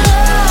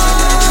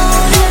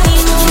alone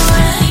anymore.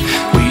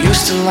 We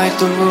used to light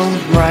the room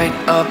right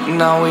up,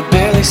 now we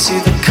barely see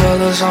the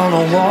colors on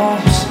the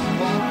walls.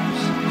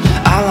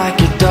 I like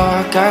it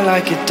dark, I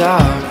like it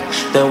dark,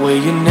 that way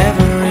you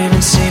never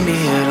even see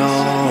me at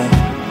all.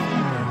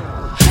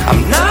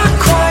 I'm not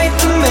quite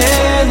the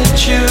man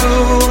that you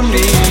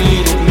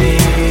needed me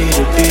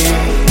to be.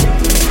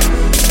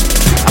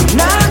 I'm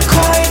not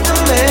quite the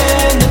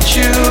man that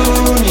you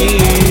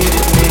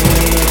needed me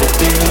to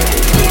be.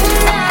 You're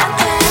not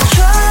that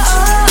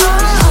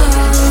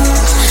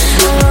cold.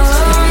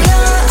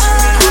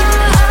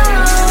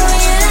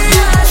 You're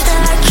not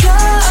that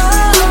cold.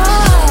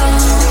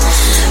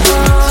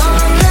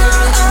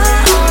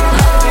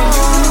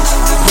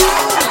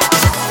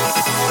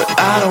 But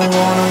I don't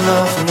wanna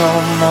love no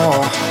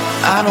more.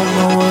 I don't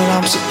know what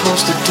I'm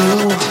supposed to do.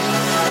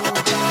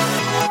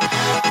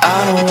 I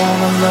don't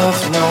wanna love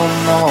no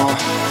more.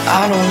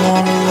 I don't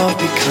wanna love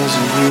because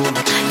of you.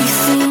 You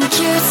think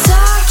you're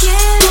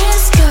talking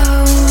is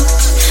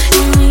gold,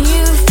 and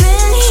you've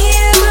been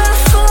here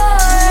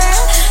before,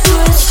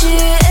 but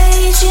your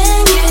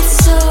agent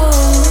gets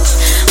old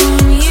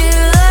when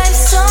your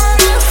life's on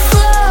the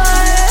floor.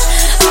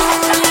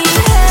 Only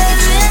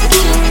heaven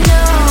can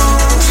know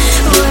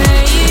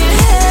where your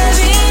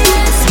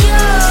happiness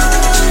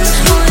goes.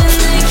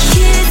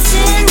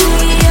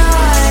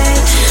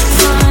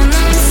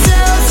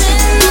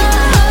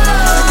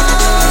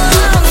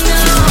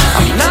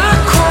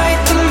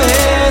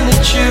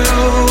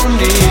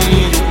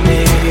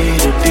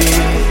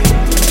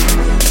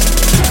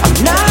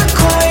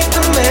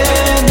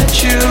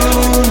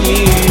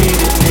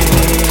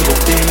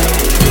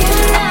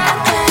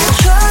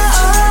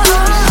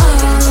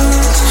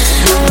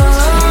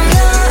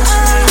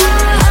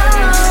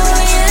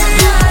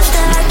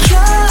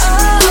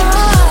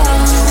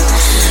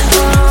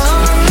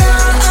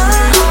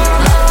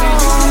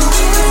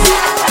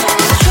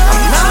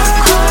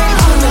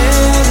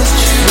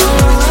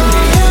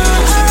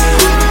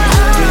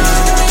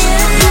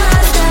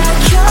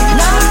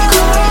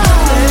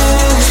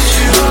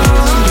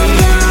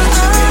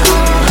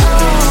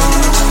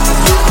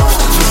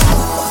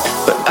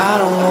 I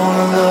don't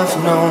wanna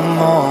love no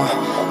more.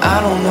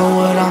 I don't know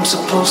what I'm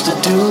supposed to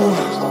do.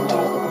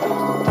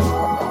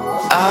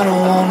 I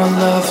don't wanna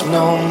love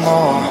no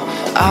more.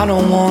 I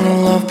don't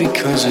wanna love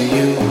because of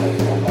you.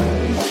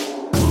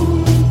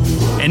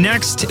 And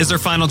next is our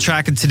final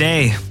track of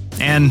today.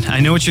 And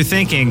I know what you're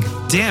thinking.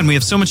 Dan, we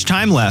have so much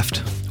time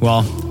left.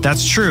 Well,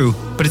 that's true,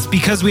 but it's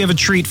because we have a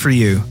treat for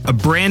you. A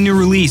brand new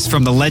release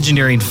from the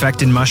legendary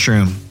Infected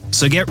Mushroom.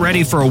 So get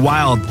ready for a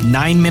wild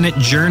 9-minute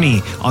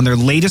journey on their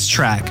latest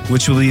track,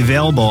 which will be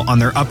available on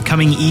their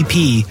upcoming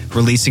EP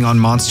releasing on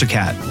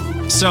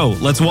Monstercat. So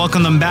let's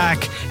welcome them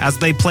back as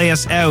they play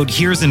us out.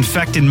 Here's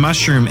Infected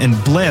Mushroom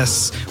and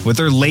Bliss with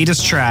their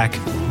latest track,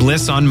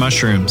 Bliss on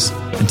Mushrooms.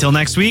 Until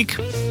next week,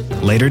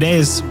 later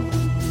days.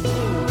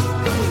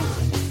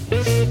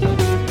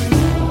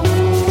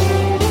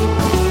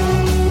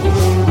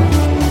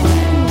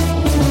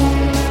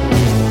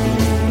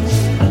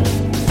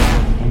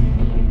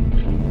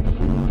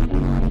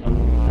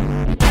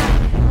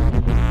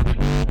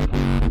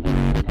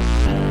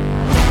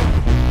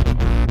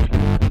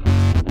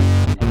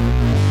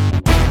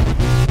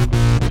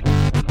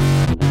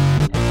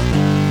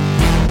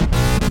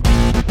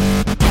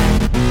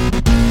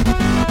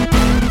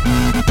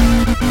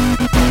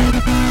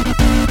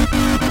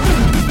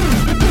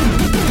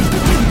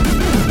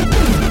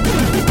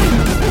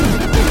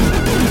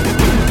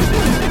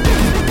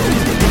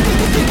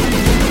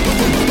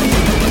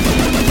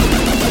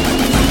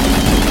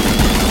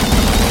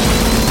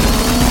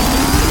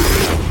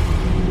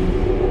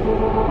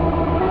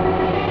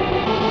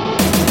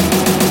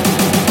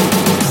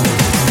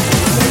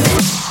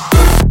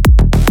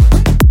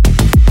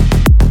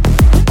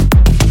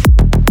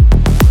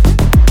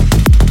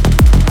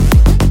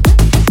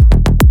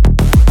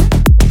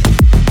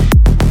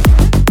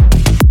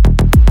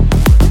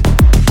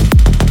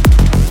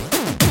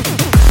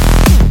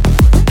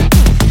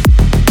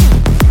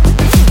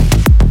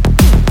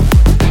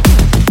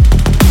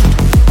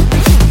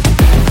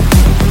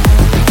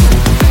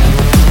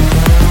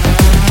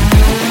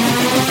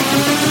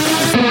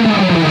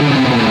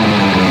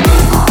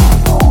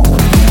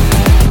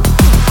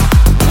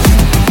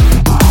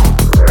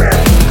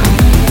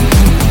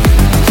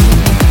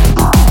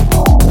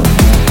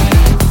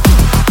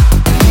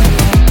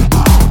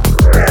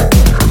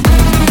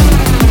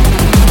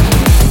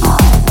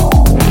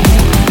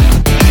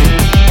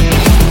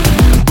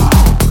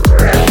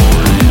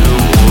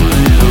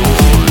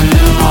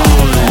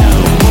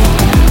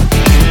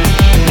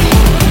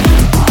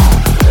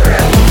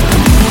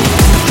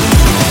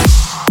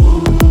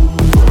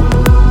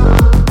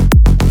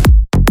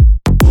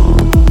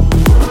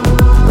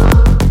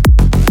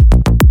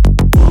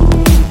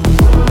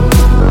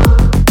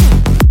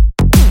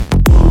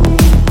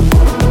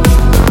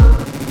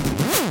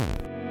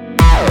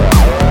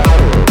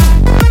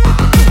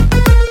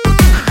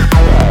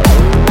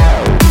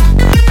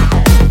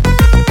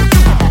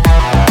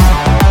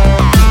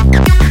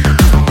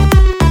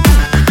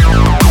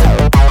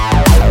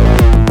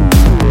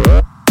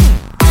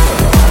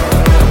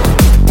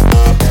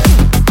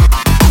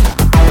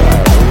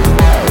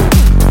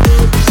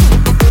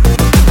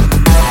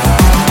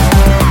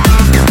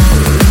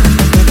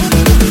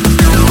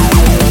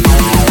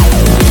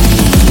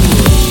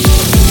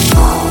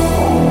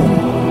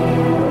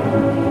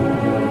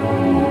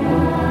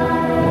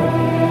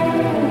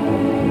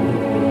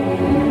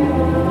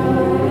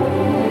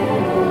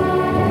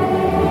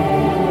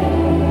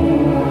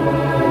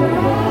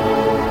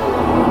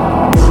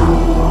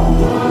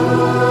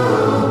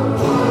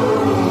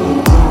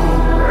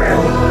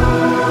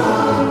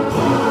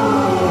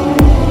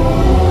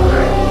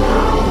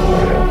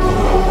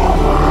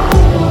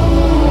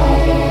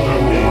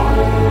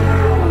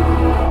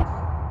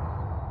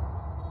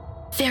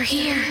 They're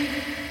here.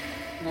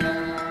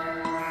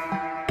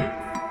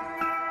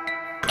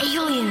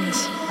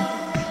 Aliens.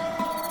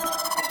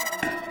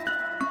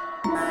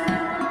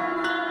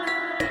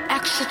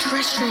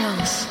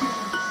 Extraterrestrials.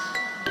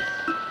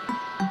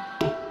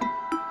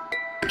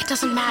 It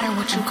doesn't matter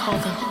what you call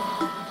them.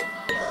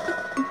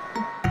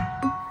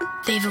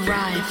 They've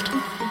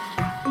arrived.